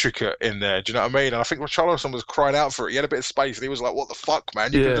so intricate in there. Do you know what I mean? And I think Richarlison was crying out for it. He had a bit of space, and he was like, "What the fuck,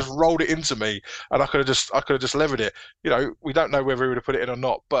 man? You could have just rolled it into me, and I could have just levered it." We don't know whether he would have put it in or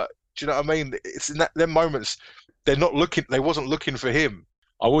not, but do you know what I mean? It's in them moments. They're not looking. They wasn't looking for him.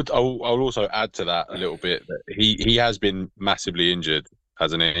 I would also add to that a little bit that he has been massively injured,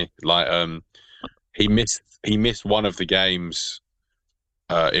 hasn't he? Like he missed one of the games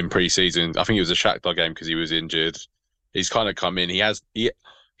in pre-season. I think it was a Shakhtar game because he was injured. He's kind of come in. He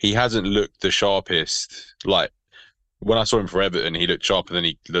hasn't looked the sharpest. Like when I saw him for Everton, he looked sharper than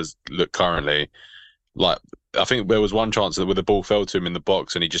he does look currently. Like I think there was one chance that where the ball fell to him in the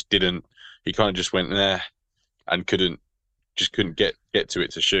box and he just didn't. He kind of just went there and couldn't get to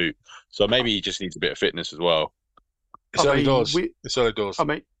it to shoot. So maybe he just needs a bit of fitness as well. It's early doors. I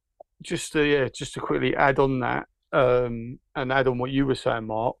mean, just to quickly add on that, and add on what you were saying,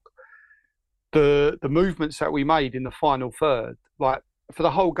 Mark. The movements that we made in the final third, like for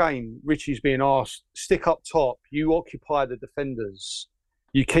the whole game, Richie's being asked, stick up top, you occupy the defenders,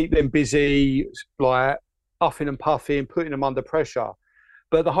 you keep them busy, like huffing and puffing, putting them under pressure.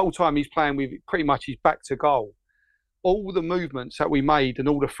 But the whole time he's playing with pretty much his back to goal. All the movements that we made and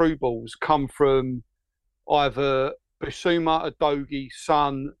all the through balls come from either Bissouma, Udogie,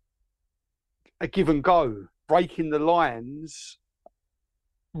 Son, a give and go, breaking the lines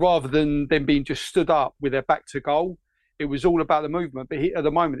rather than them being just stood up with their back to goal. It was all about the movement. But at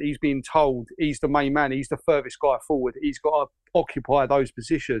the moment, he's being told he's the main man. He's the furthest guy forward. He's got to occupy those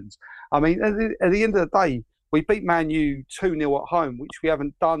positions. I mean, at the end of the day, we beat Man U 2-0 at home, which we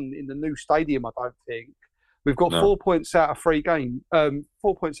haven't done in the new stadium, I don't think. We've got 4 points out of 3 games,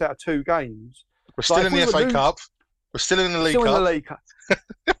 4 points out of 2 games. We're still in the FA Cup. We're still in the League Cup.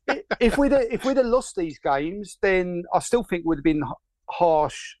 If we'd have lost these games, then I still think it would have been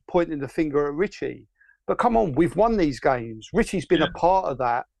harsh pointing the finger at Richie. But come on, we've won these games. Richie's been a part of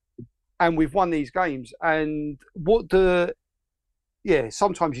that, and we've won these games. And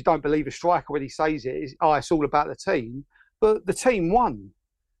sometimes you don't believe a striker when he says it. It's all about the team. But the team won.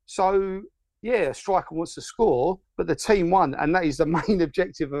 So, yeah, a striker wants to score, but the team won. And that is the main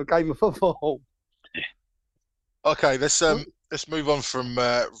objective of a game of football. Okay, let's move on from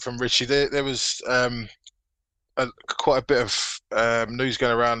Richie. There was quite a bit of news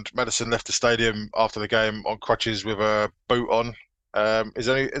going around. Maddison left the stadium after the game on crutches with a boot on. Is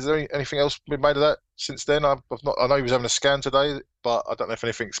there anything else been made of that since then? I know he was having a scan today, but I don't know if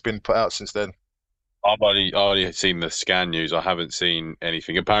anything's been put out since then. I've only seen the scan news. I haven't seen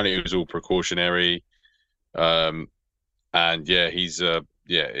anything. Apparently, it was all precautionary. And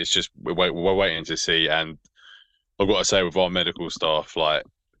it's just we're waiting to see. And I've got to say, with our medical staff, like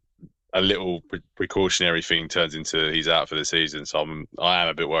a little precautionary thing turns into he's out for the season. So I am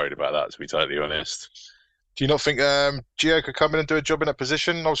a bit worried about that, to be totally honest. Do you not think Gio could come in and do a job in that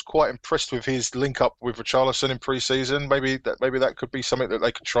position? I was quite impressed with his link up with Richarlison in pre-season. Maybe that could be something that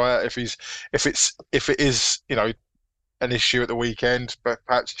they could try out if it is an issue at the weekend. But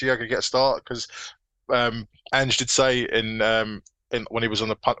perhaps Gio could get a start because Ange did say in when he was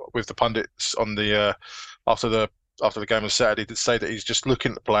with the pundits on the after the game on Saturday, he did say that he's just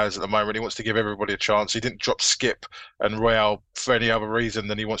looking at the players at the moment. He wants to give everybody a chance. He didn't drop Skip and Real for any other reason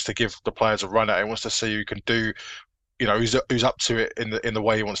than he wants to give the players a run at it. He wants to see who can do, who's up to it in the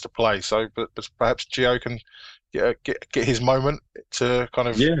way he wants to play. So, but perhaps Gio can get his moment to kind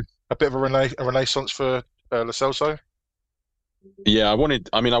of a bit of a renaissance for Lo Celso. Yeah, I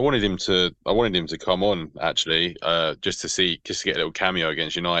wanted him to come on actually, just to get a little cameo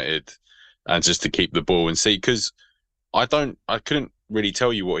against United, and just to keep the ball and see, because I couldn't really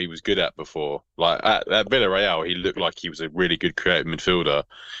tell you what he was good at before. Like at Villarreal, he looked like he was a really good creative midfielder.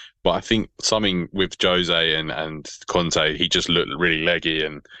 But I think something with Jose and Conte, he just looked really leggy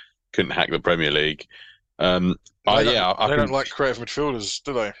and couldn't hack the Premier League. They I don't think like creative midfielders,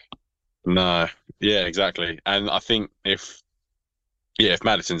 do they? no, yeah, exactly. And I think if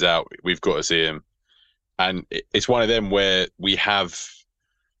Madison's out, we've got to see him. And it's one of them where we have.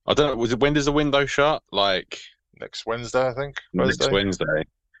 I don't know. When does the window shut? Like Next Wednesday, I think. next Thursday. Wednesday.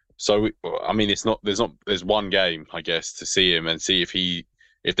 So I mean, it's not. There's one game, I guess, to see him and see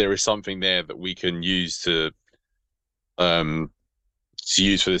if there is something there that we can use um to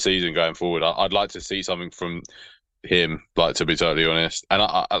use for the season going forward. I'd like to see something from him, like to be totally honest. And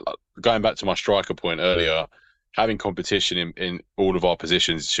going back to my striker point earlier, having competition in all of our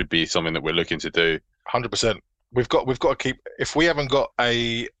positions should be something that we're looking to do. 100%. We've got to keep. If we haven't got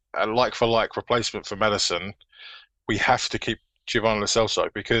a like for like replacement for Madison, we have to keep Giovanni Lo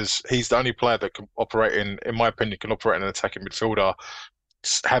Celso because he's the only player that can operate in my opinion, can operate in an attacking midfielder,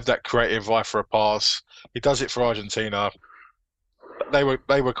 have that creative eye for a pass. He does it for Argentina. They were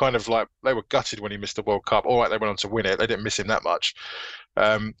kind of like they were gutted when he missed the World Cup. All right, they went on to win it. They didn't miss him that much,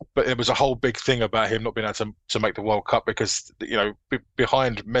 but it was a whole big thing about him not being able to make the World Cup because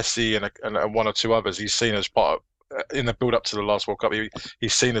behind Messi and one or two others, he's seen as part of, in the build up to the last World Cup.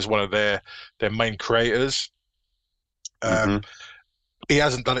 He's seen as one of their main creators. He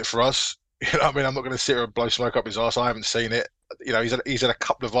hasn't done it for us. I mean, I'm not going to sit here and blow smoke up his arse. I haven't seen it. He's had a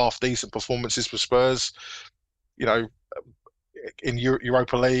couple of half decent performances for Spurs. In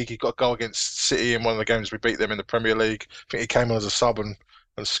Europa League, he got a goal against City in one of the games we beat them in the Premier League. I think he came on as a sub and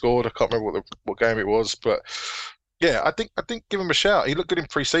scored. I can't remember what game it was, but yeah, I think give him a shout. He looked good in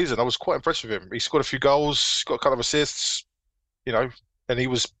pre-season. I was quite impressed with him. He scored a few goals, got a couple of assists, and he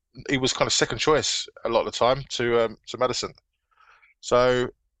was kind of second choice a lot of the time to Madison. So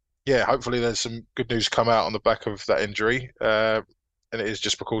yeah, hopefully there's some good news come out on the back of that injury, and it is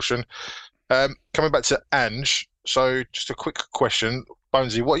just precaution. Coming back to Ange, so just a quick question,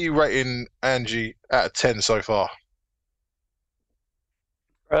 Bonesy, what are you rating Angie out of 10 so far,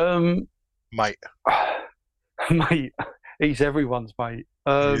 mate? Mate, he's everyone's mate.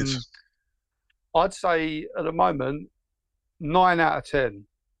 He is. I'd say at the moment 9 out of 10.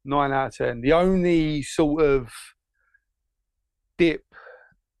 9 out of 10. The only sort of dip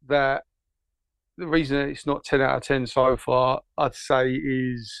that the reason that it's not 10 out of 10 so far, I'd say,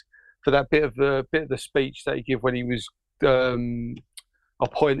 is for that bit of the speech that he gave when he was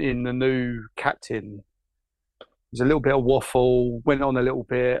appointing the new captain. There's a little bit of waffle, went on a little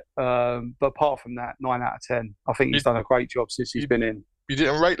bit, but apart from that, 9 out of 10. I think he's done a great job since he's been in. You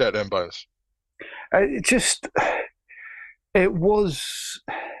didn't rate that then, Bones? It was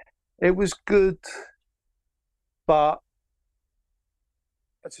good, but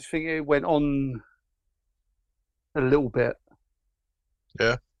I just think it went on a little bit.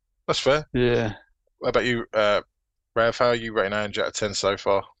 Yeah, that's fair. Yeah. What about you, Rav? How are you rating Ange out of 10 so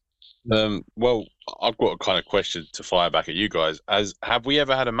far? Well, I've got a kind of question to fire back at you guys. Have we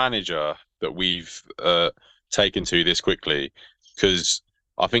ever had a manager that we've taken to this quickly? Because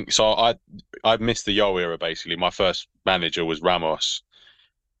I think so. I missed the Yo era basically. My first manager was Ramos,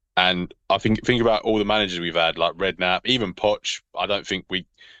 and I think about all the managers we've had, like Redknapp, even Poch. I don't think we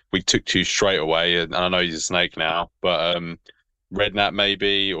took to straight away, and I know he's a snake now, but Redknapp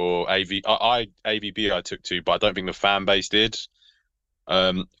maybe or AVB I took to, but I don't think the fan base did.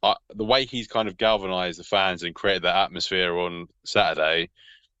 The way he's kind of galvanized the fans and created that atmosphere on Saturday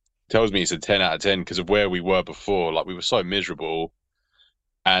tells me it's a 10 out of 10 because of where we were before. Like, we were so miserable,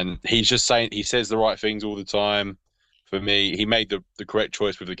 and he says the right things all the time. For me, he made the correct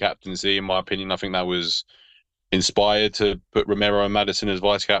choice with the captaincy, in my opinion. I think that was inspired to put Romero and Maddison as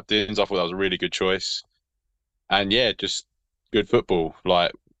vice captains. I thought that was a really good choice. And yeah, just good football.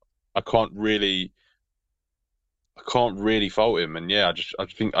 Like, I can't really fault him. And yeah, I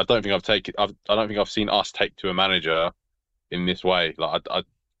don't think I've seen us take to a manager in this way. Like, I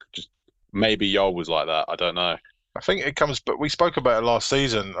just, maybe Yol was like that. I don't know. I think it comes, but we spoke about it last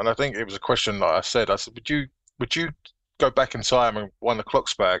season, and I think it was a question that I said, would you go back in time and wind the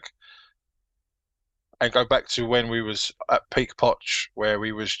clocks back and go back to when we was at peak Poch, where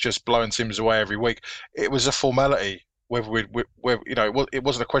we was just blowing teams away every week? It was a formality. It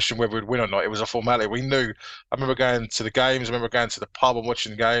wasn't a question whether we'd win or not. It was a formality. We knew. I remember going to the games. I remember going to the pub and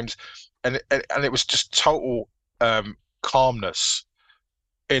watching games, and it was just total calmness.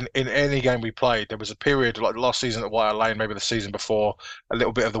 in any game we played, there was a period like the last season at White Hart Lane, maybe the season before, a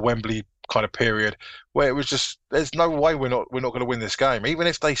little bit of the Wembley kind of period, where it was just there's no way we're not going to win this game. Even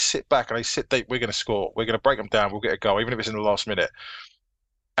if they sit back and they sit deep, we're going to score. We're going to break them down. We'll get a goal, even if it's in the last minute.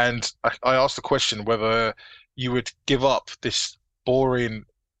 And I asked the question whether you would give up this boring,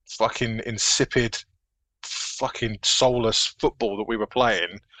 fucking insipid, fucking soulless football that we were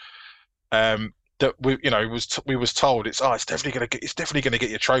playing. That we was told it's definitely gonna get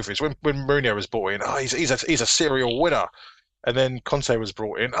you trophies. When Mourinho was brought in, he's a serial winner, and then Conte was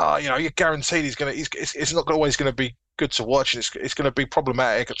brought in. You're guaranteed it's not always gonna be good to watch. It's gonna be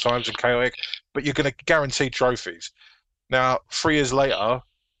problematic at times and chaotic, but you're gonna guarantee trophies. Now 3 years later,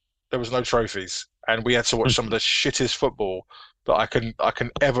 there was no trophies, and we had to watch some of the shittest football that I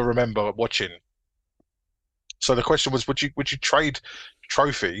can ever remember watching. So the question was, would you trade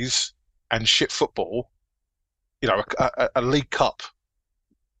trophies and shit football, a League Cup,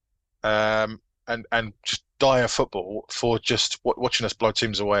 and just dire football for just watching us blow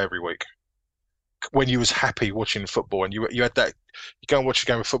teams away every week? When you was happy watching football and you had that, you go and watch a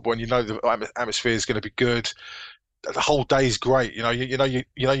game of football and you know the atmosphere is going to be good. The whole day is great. You know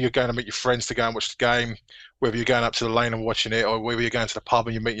you're going to meet your friends to go and watch the game, whether you're going up to the lane and watching it, or whether you're going to the pub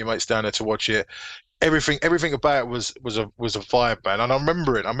and you meet your mates down there to watch it. Everything about it was a vibe, man. And I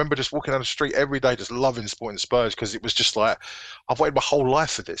remember just walking down the street every day, just loving Sporting Spurs, because it was just like I've waited my whole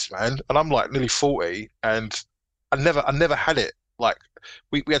life for this, man. And I'm like nearly 40, and I never had it. Like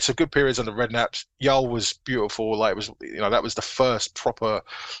we had some good periods under Redknapp. Yale was beautiful. Like it was, that was the first proper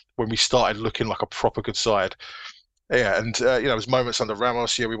when we started looking like a proper good side. Yeah, and there was moments under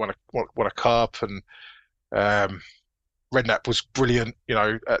Ramos. Yeah, we won a cup, and Redknapp was brilliant.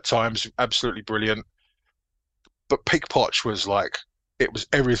 At times, absolutely brilliant. But Peak Poch was like, it was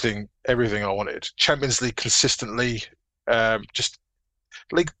everything I wanted. Champions League consistently, just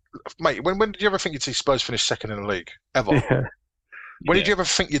league, mate. When did you ever think you'd see Spurs finish second in the league ever? Yeah. When did you ever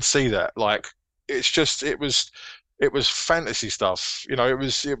think you'd see that? Like, it was fantasy stuff.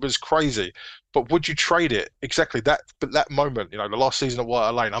 It was crazy. But would you trade it exactly that? But that moment, the last season at White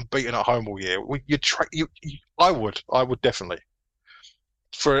Hart Lane, I'm beaten at home all year. I would definitely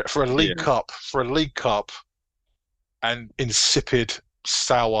for a League Cup, and insipid,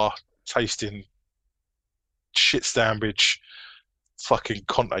 sour tasting shit sandwich, fucking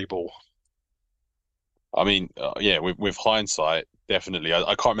Conte ball. I mean, with hindsight, definitely.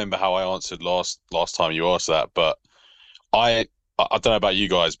 I can't remember how I answered last time you asked that, but I don't know about you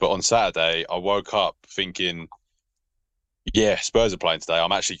guys, but on Saturday I woke up thinking, yeah, Spurs are playing today.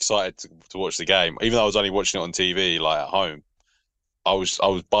 I'm actually excited to watch the game, even though I was only watching it on TV, like at home. I was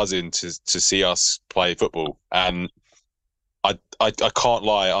buzzing to see us play football, and I can't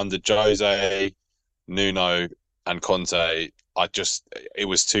lie. Under Jose, Nuno, and Conte, it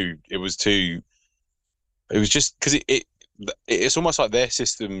was just because it's almost like their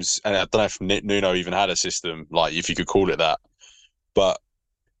systems, and I don't know if Nuno even had a system, like if you could call it that, but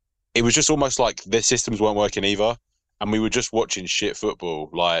it was just almost like their systems weren't working either, and we were just watching shit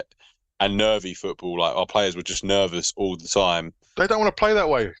football, like, and nervy football. Like our players were just nervous all the time. They don't want to play that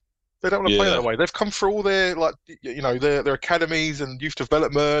way. They don't want to play that way. They've come through all their their academies and youth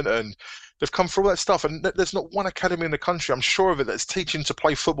development, and they've come through all that stuff. And there's not one academy in the country, I'm sure of it, that's teaching to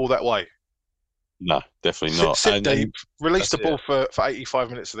play football that way. No, definitely not. Sit deep, release the ball for 85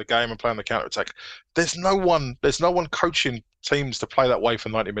 minutes of the game and play on the counter attack. There's no one coaching teams to play that way for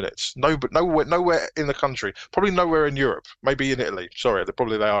 90 minutes. No, but nowhere in the country. Probably nowhere in Europe. Maybe in Italy. Sorry,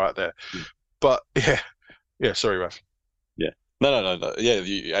 they are out there. But yeah. Sorry, Raf. Yeah. No. Yeah,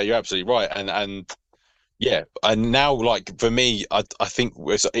 you're absolutely right. And yeah, and now, like, for me, I think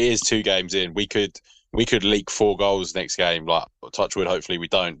it is 2 games in. We could leak 4 goals next game. Like, touch wood, hopefully we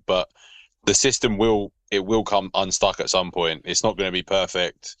don't. But the system will come unstuck at some point. It's not going to be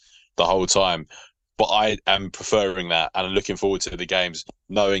perfect the whole time, but I am preferring that, and I'm looking forward to the games,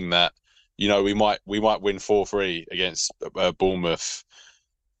 knowing that we might win 4-3 against Bournemouth,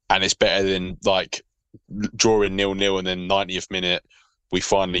 and it's better than like drawing 0-0 and then 90th minute we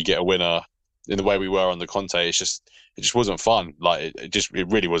finally get a winner in the way we were on the Conte. It just wasn't fun. Like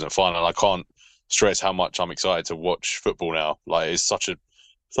it really wasn't fun, and I can't stress how much I'm excited to watch football now. Like it's such a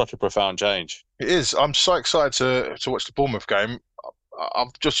profound change. It is. I'm so excited to watch the Bournemouth game.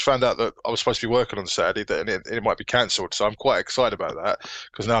 I've just found out that I was supposed to be working on Saturday, and it might be cancelled. So I'm quite excited about that,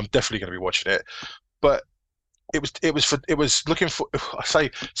 because now I'm definitely going to be watching it. But it was looking for. I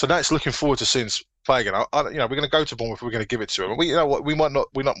say so now. It's looking forward to seeing play again. We're going to go to Bournemouth. We're going to give it to them. We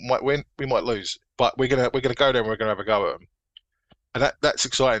might win. We might lose. But we're going to go there and we're going to have a go at them. And that's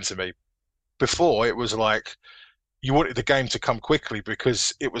exciting to me. Before it was like, you wanted the game to come quickly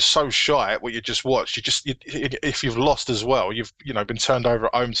because it was so shy at what you just watched. If you've lost as well, you've been turned over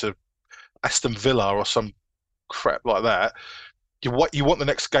at home to Aston Villa or some crap like that. You want the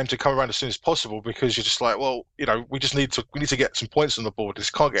next game to come around as soon as possible because you're just like, well, we need to get some points on the board. This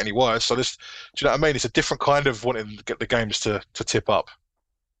can't get any worse. So do you know what I mean? It's a different kind of wanting to get the games to tip up.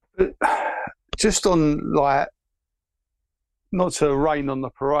 Just on like, not to rain on the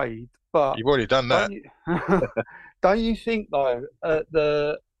parade, but You've already done that. Don't you think though at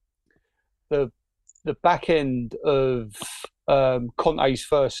the back end of Conte's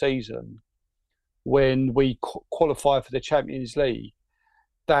first season, when we qualified for the Champions League,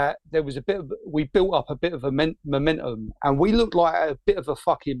 that there was we built up a bit of a momentum, and we looked like a bit of a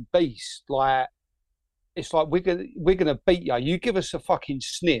fucking beast. Like, it's like we're gonna beat you. You give us a fucking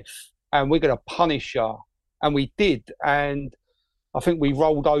sniff, and we're gonna punish you, and we did. And I think we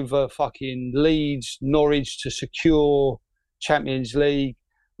rolled over fucking Leeds, Norwich to secure Champions League.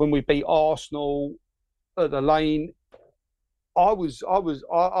 When we beat Arsenal at the Lane, I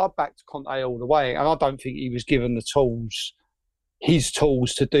backed Conte all the way, and I don't think he was given his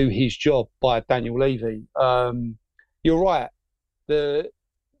tools to do his job by Daniel Levy. You're right. The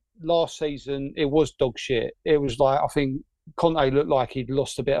last season it was dog shit. It was like, I think Conte looked like he'd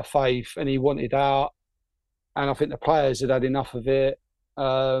lost a bit of faith and he wanted out, and I think the players had enough of it.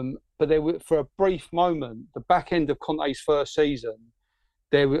 But for a brief moment, the back end of Conte's first season,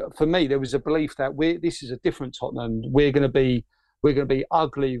 for me, there was a belief that this is a different Tottenham. We're going to be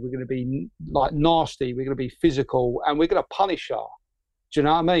ugly. We're going to be like nasty. We're going to be physical, and we're going to punish her. Do you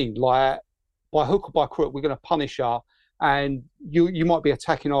know what I mean? Like, by hook or by crook, we're going to punish her, and you might be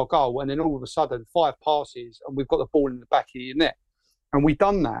attacking our goal, and then all of a sudden 5 passes, and we've got the ball in the back of your net, and we've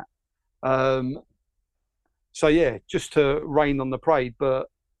done that. So yeah, just to rain on the parade, but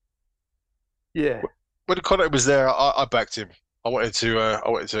yeah. When Conte was there, I backed him. I wanted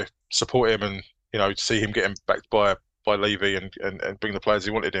to support him and see him getting backed by Levy and bring the players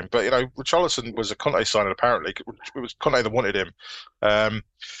he wanted him. But Richarlison was a Conte signing apparently. It was Conte that wanted him, and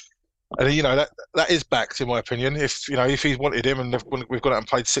that is backed in my opinion. If he wanted him and we've gone out and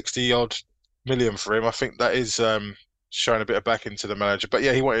paid 60 odd million for him, I think that is showing a bit of back into the manager. But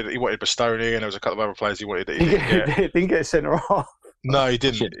yeah, he wanted Bastoni, and there was a couple of other players he wanted that he didn't get. Didn't get centre off. No, he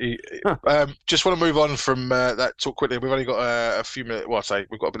didn't. Just want to move on from that talk quickly. We've only got a few minutes. Well, I'd say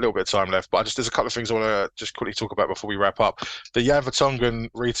we've got a little bit of time left, but there's a couple of things I want to just quickly talk about before we wrap up. The Jan Vertonghen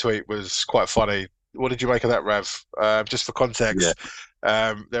retweet was quite funny. What did you make of that, Rav? Just for context,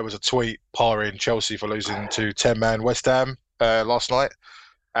 there was a tweet parring Chelsea for losing to 10-man West Ham last night,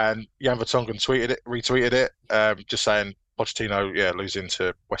 and Jan Vertonghen retweeted it, just saying Pochettino, losing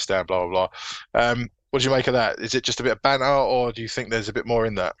to West Ham, blah blah blah. What do you make of that? Is it just a bit of banter, or do you think there's a bit more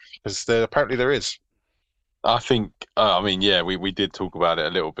in that? Because apparently there is. I think, we did talk about it a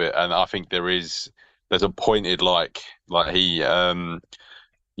little bit, and I think there's a pointed like he,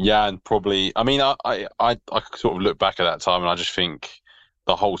 Jan probably. I mean, I sort of look back at that time, and I just think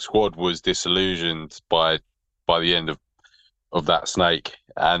the whole squad was disillusioned by the end of that snake,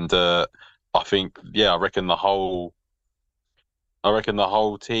 and I think, I reckon the whole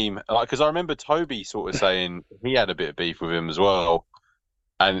team, because I remember Toby sort of saying he had a bit of beef with him as well,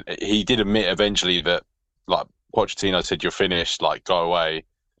 and he did admit eventually that, like, Pochettino said, "You're finished, like, go away,"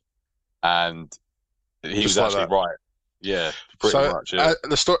 and he was actually right. Yeah, pretty much. Yeah.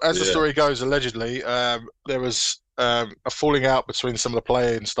 The story goes, allegedly, there was a falling out between some of the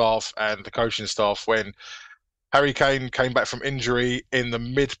playing staff and the coaching staff when Harry Kane came back from injury in the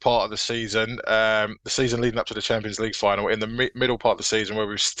mid part of the season leading up to the Champions League final, in the middle part of the season, where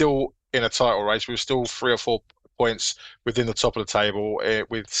we were still in a title race. We were still 3 or 4 points within the top of the table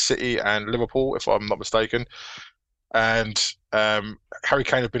with City and Liverpool, if I'm not mistaken. And Harry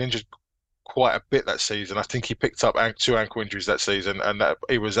Kane had been injured quite a bit that season. I think he picked up 2 ankle injuries that season, and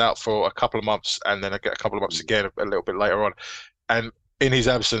he was out for a couple of months, and then a couple of months again a little bit later on. And in his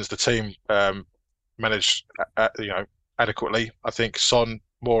absence, the team managed, adequately. I think Son,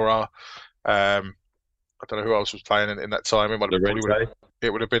 Mora, I don't know who else was playing in that time. It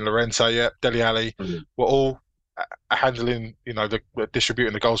would have been Llorente, Dele Alli, were all handling,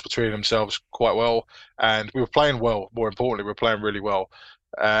 distributing the goals between themselves quite well, and we were playing well. More importantly, we were playing really well.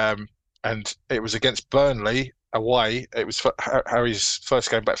 And it was against Burnley away. It was Harry's first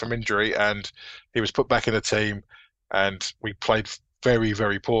game back from injury, and he was put back in the team, and we played very,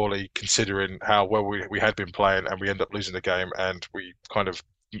 very poorly considering how well we had been playing, and we ended up losing the game. And we kind of,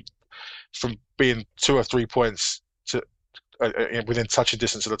 from being 2 or 3 points to within touching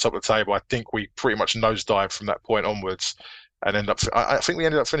distance of the top of the table, I think we pretty much nosedived from that point onwards, and I think we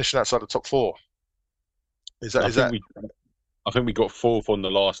ended up finishing outside the top 4. Is I think that we got fourth on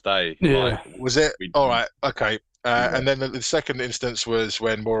the last day. Like Yeah. was it? we, All right, okay. yeah. And then the second instance was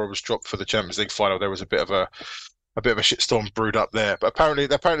when Mora was dropped for the Champions League final. There was a bit of a shitstorm brewed up there. But apparently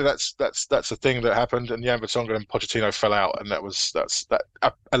that's a thing that happened, and Jan Vertonghen and Pochettino fell out, and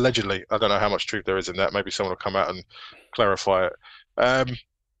allegedly. I don't know how much truth there is in that. Maybe someone will come out and clarify it.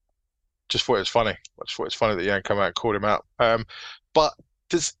 Just thought it was funny. I just thought it was funny that Jan come out and called him out. But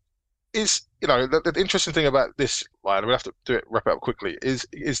the interesting thing about this, like, we have to wrap it up quickly, is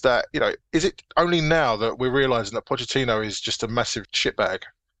that, is it only now that we're realizing that Pochettino is just a massive shitbag?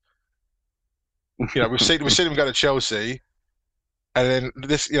 We've seen him go to Chelsea, and then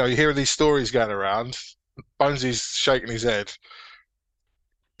this, you hear these stories going around. Bonesy's shaking his head.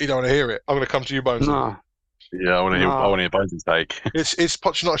 You don't want to hear it. I'm going to come to you, Bonesy. No. Yeah, I want to hear. I want to hear Bones' take. Is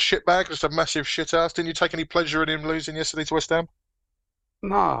Poch not a shitbag? Just a massive shithouse? Didn't you take any pleasure in him losing yesterday to West Ham?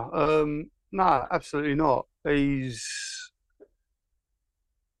 No, no, absolutely not. He's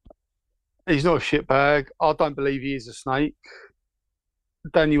not a shitbag. I don't believe he is a snake.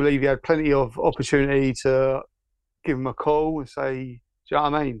 Daniel Levy had plenty of opportunity to give him a call and say, "Do you know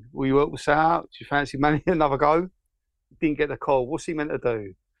what I mean? Will you help us out? Do you fancy money another go?" Didn't get the call. What's he meant to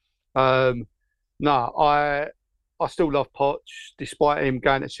do? No, I still love Poch despite him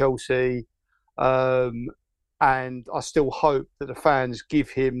going to Chelsea. And I still hope that the fans give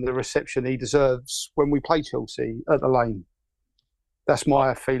him the reception he deserves when we play Chelsea at the Lane. That's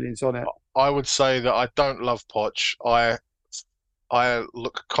my feelings on it. I would say that I don't love Poch. I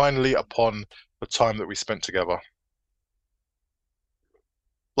look kindly upon the time that we spent together.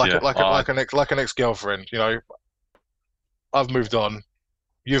 Like an ex-girlfriend, I've moved on,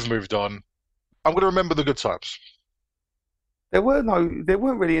 you've moved on. I'm going to remember the good times. There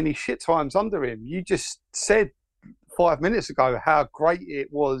weren't really any shit times under him. You just said 5 minutes ago how great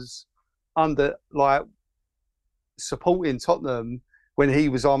it was under, like, supporting Tottenham when he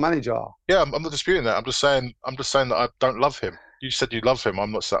was our manager. Yeah, I'm not disputing that. I'm just saying that I don't love him. You said you love him.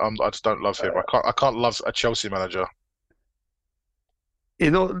 I'm not saying I just don't love him. I can't love a Chelsea manager.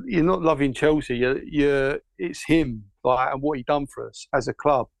 You're not loving Chelsea. It's him, like, and what he done for us as a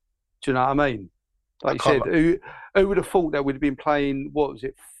club. Do you know what I mean? Like you said, who would have thought that we'd have been playing, what was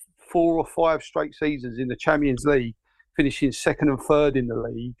it, 4 or 5 straight seasons in the Champions League, finishing second and third in the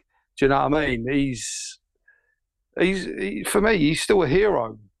league? Do you know what I mean? He's for me, he's still a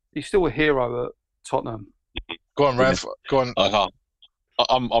hero. He's still a hero at Tottenham. Go on, Rev. Go on.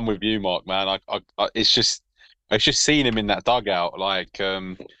 I'm with you, Mark. Man, it's just seeing him in that dugout. Like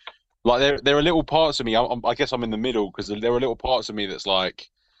there are little parts of me. I guess I'm in the middle, because there are little parts of me that's like,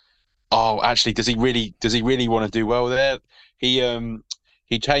 oh, actually, does he really want to do well there? He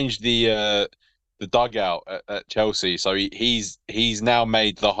changed the dugout at Chelsea, so he's now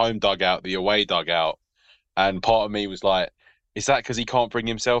made the home dugout the away dugout, and part of me was like, is that because he can't bring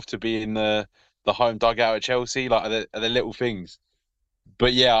himself to be in the home dugout at Chelsea? Like, are there little things?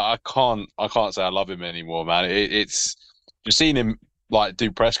 But yeah, I can't say I love him anymore, man. It's just seeing him, like, do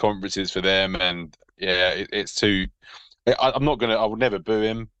press conferences for them, and yeah, it's too. I would never boo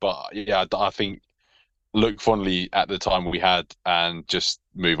him, but yeah, I think look fondly at the time we had and just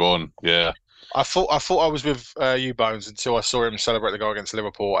move on. Yeah. I thought I was with you, Bones, until I saw him celebrate the goal against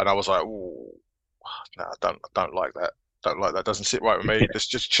Liverpool, and I was like, "Ooh, no, I don't like that. Don't like that. Doesn't sit right with me." It's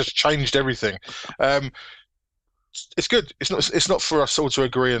just changed everything. It's good. It's not for us all to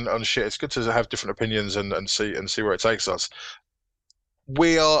agree on shit. It's good to have different opinions and see where it takes us.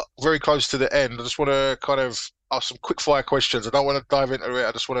 We are very close to the end. I just want to kind of ask some quick fire questions. I don't want to dive into it.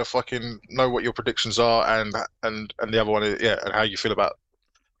 I just want to fucking know what your predictions are, and the other one is, yeah, and how you feel about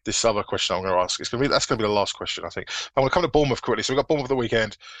this other question I'm going to ask. That's going to be the last question, I think. I'm going to come to Bournemouth quickly. So we've got Bournemouth the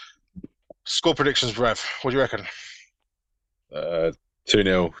weekend. Score predictions, Rev. What do you reckon?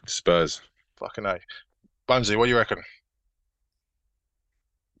 2-0 Spurs. Fucking A. Bonesy, what do you reckon?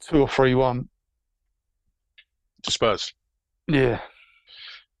 2 or 3-1. To Spurs. Yeah.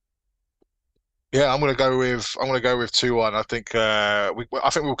 Yeah, I'm going to go with 2-1. I think I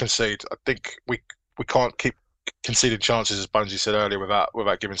think we'll concede. I think we can't keep conceding chances, as Bonesy said earlier,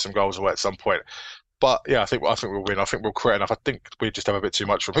 without giving some goals away at some point. But yeah, I think we'll win. I think we'll create enough. I think we just have a bit too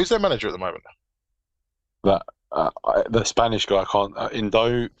much from. Who's their manager at the moment? That the Spanish guy, I can't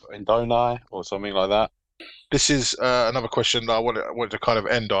Indonai or something like that. This is another question that I wanted to kind of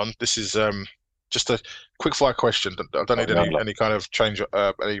end on. This is just a quick fire question. I don't need any kind of change,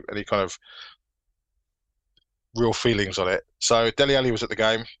 any kind of real feelings on it. So Dele Alli was at the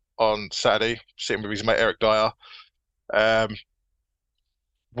game on Saturday, sitting with his mate Eric Dyer.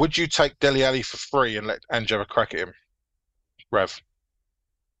 Would you take Dele Alli for free and let Ange have a crack at him, Rev?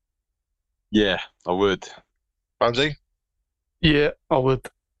 Yeah, I would. Ramsey? Yeah, I would.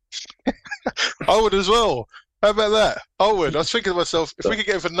 I would as well. How about that? I would. I was thinking to myself, if we could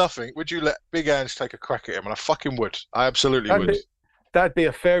get him for nothing, would you let Big Ange take a crack at him? And I fucking would. I absolutely would. That'd be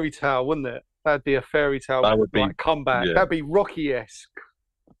a fairy tale, wouldn't it? That'd be a fairy tale like comeback. Yeah. That'd be Rocky-esque.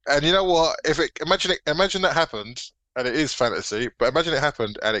 And you know what? Imagine that happened, and it is fantasy, but imagine it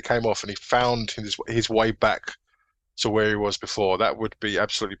happened and it came off and he found his way back to where he was before. That would be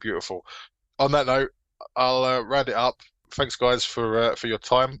absolutely beautiful. On that note, I'll round it up. Thanks, guys, for your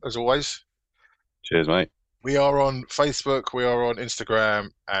time, as always. Cheers, mate. We are on Facebook, we are on Instagram,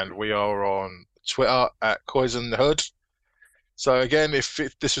 and we are on Twitter at Coisen Hood. So again, if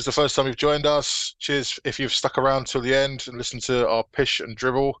this is the first time you've joined us, cheers if you've stuck around till the end and listened to our pish and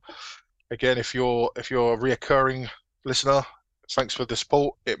dribble. Again, if you're a reoccurring listener, thanks for the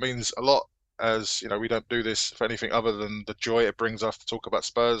support. It means a lot, as you know, we don't do this for anything other than the joy it brings us to talk about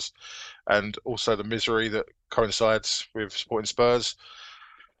Spurs, and also the misery that coincides with supporting Spurs.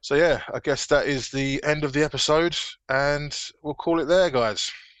 So yeah, I guess that is the end of the episode, and we'll call it there,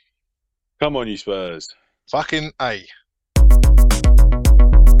 guys. Come on, you Spurs. Fucking A.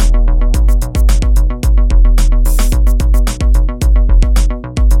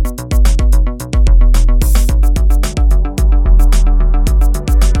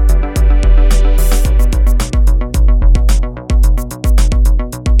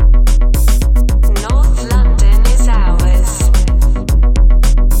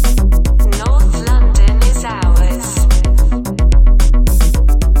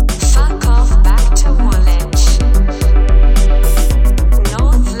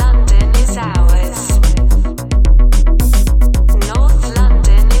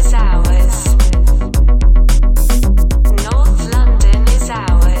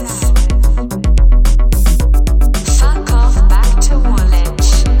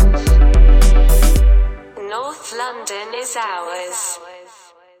 London is ours.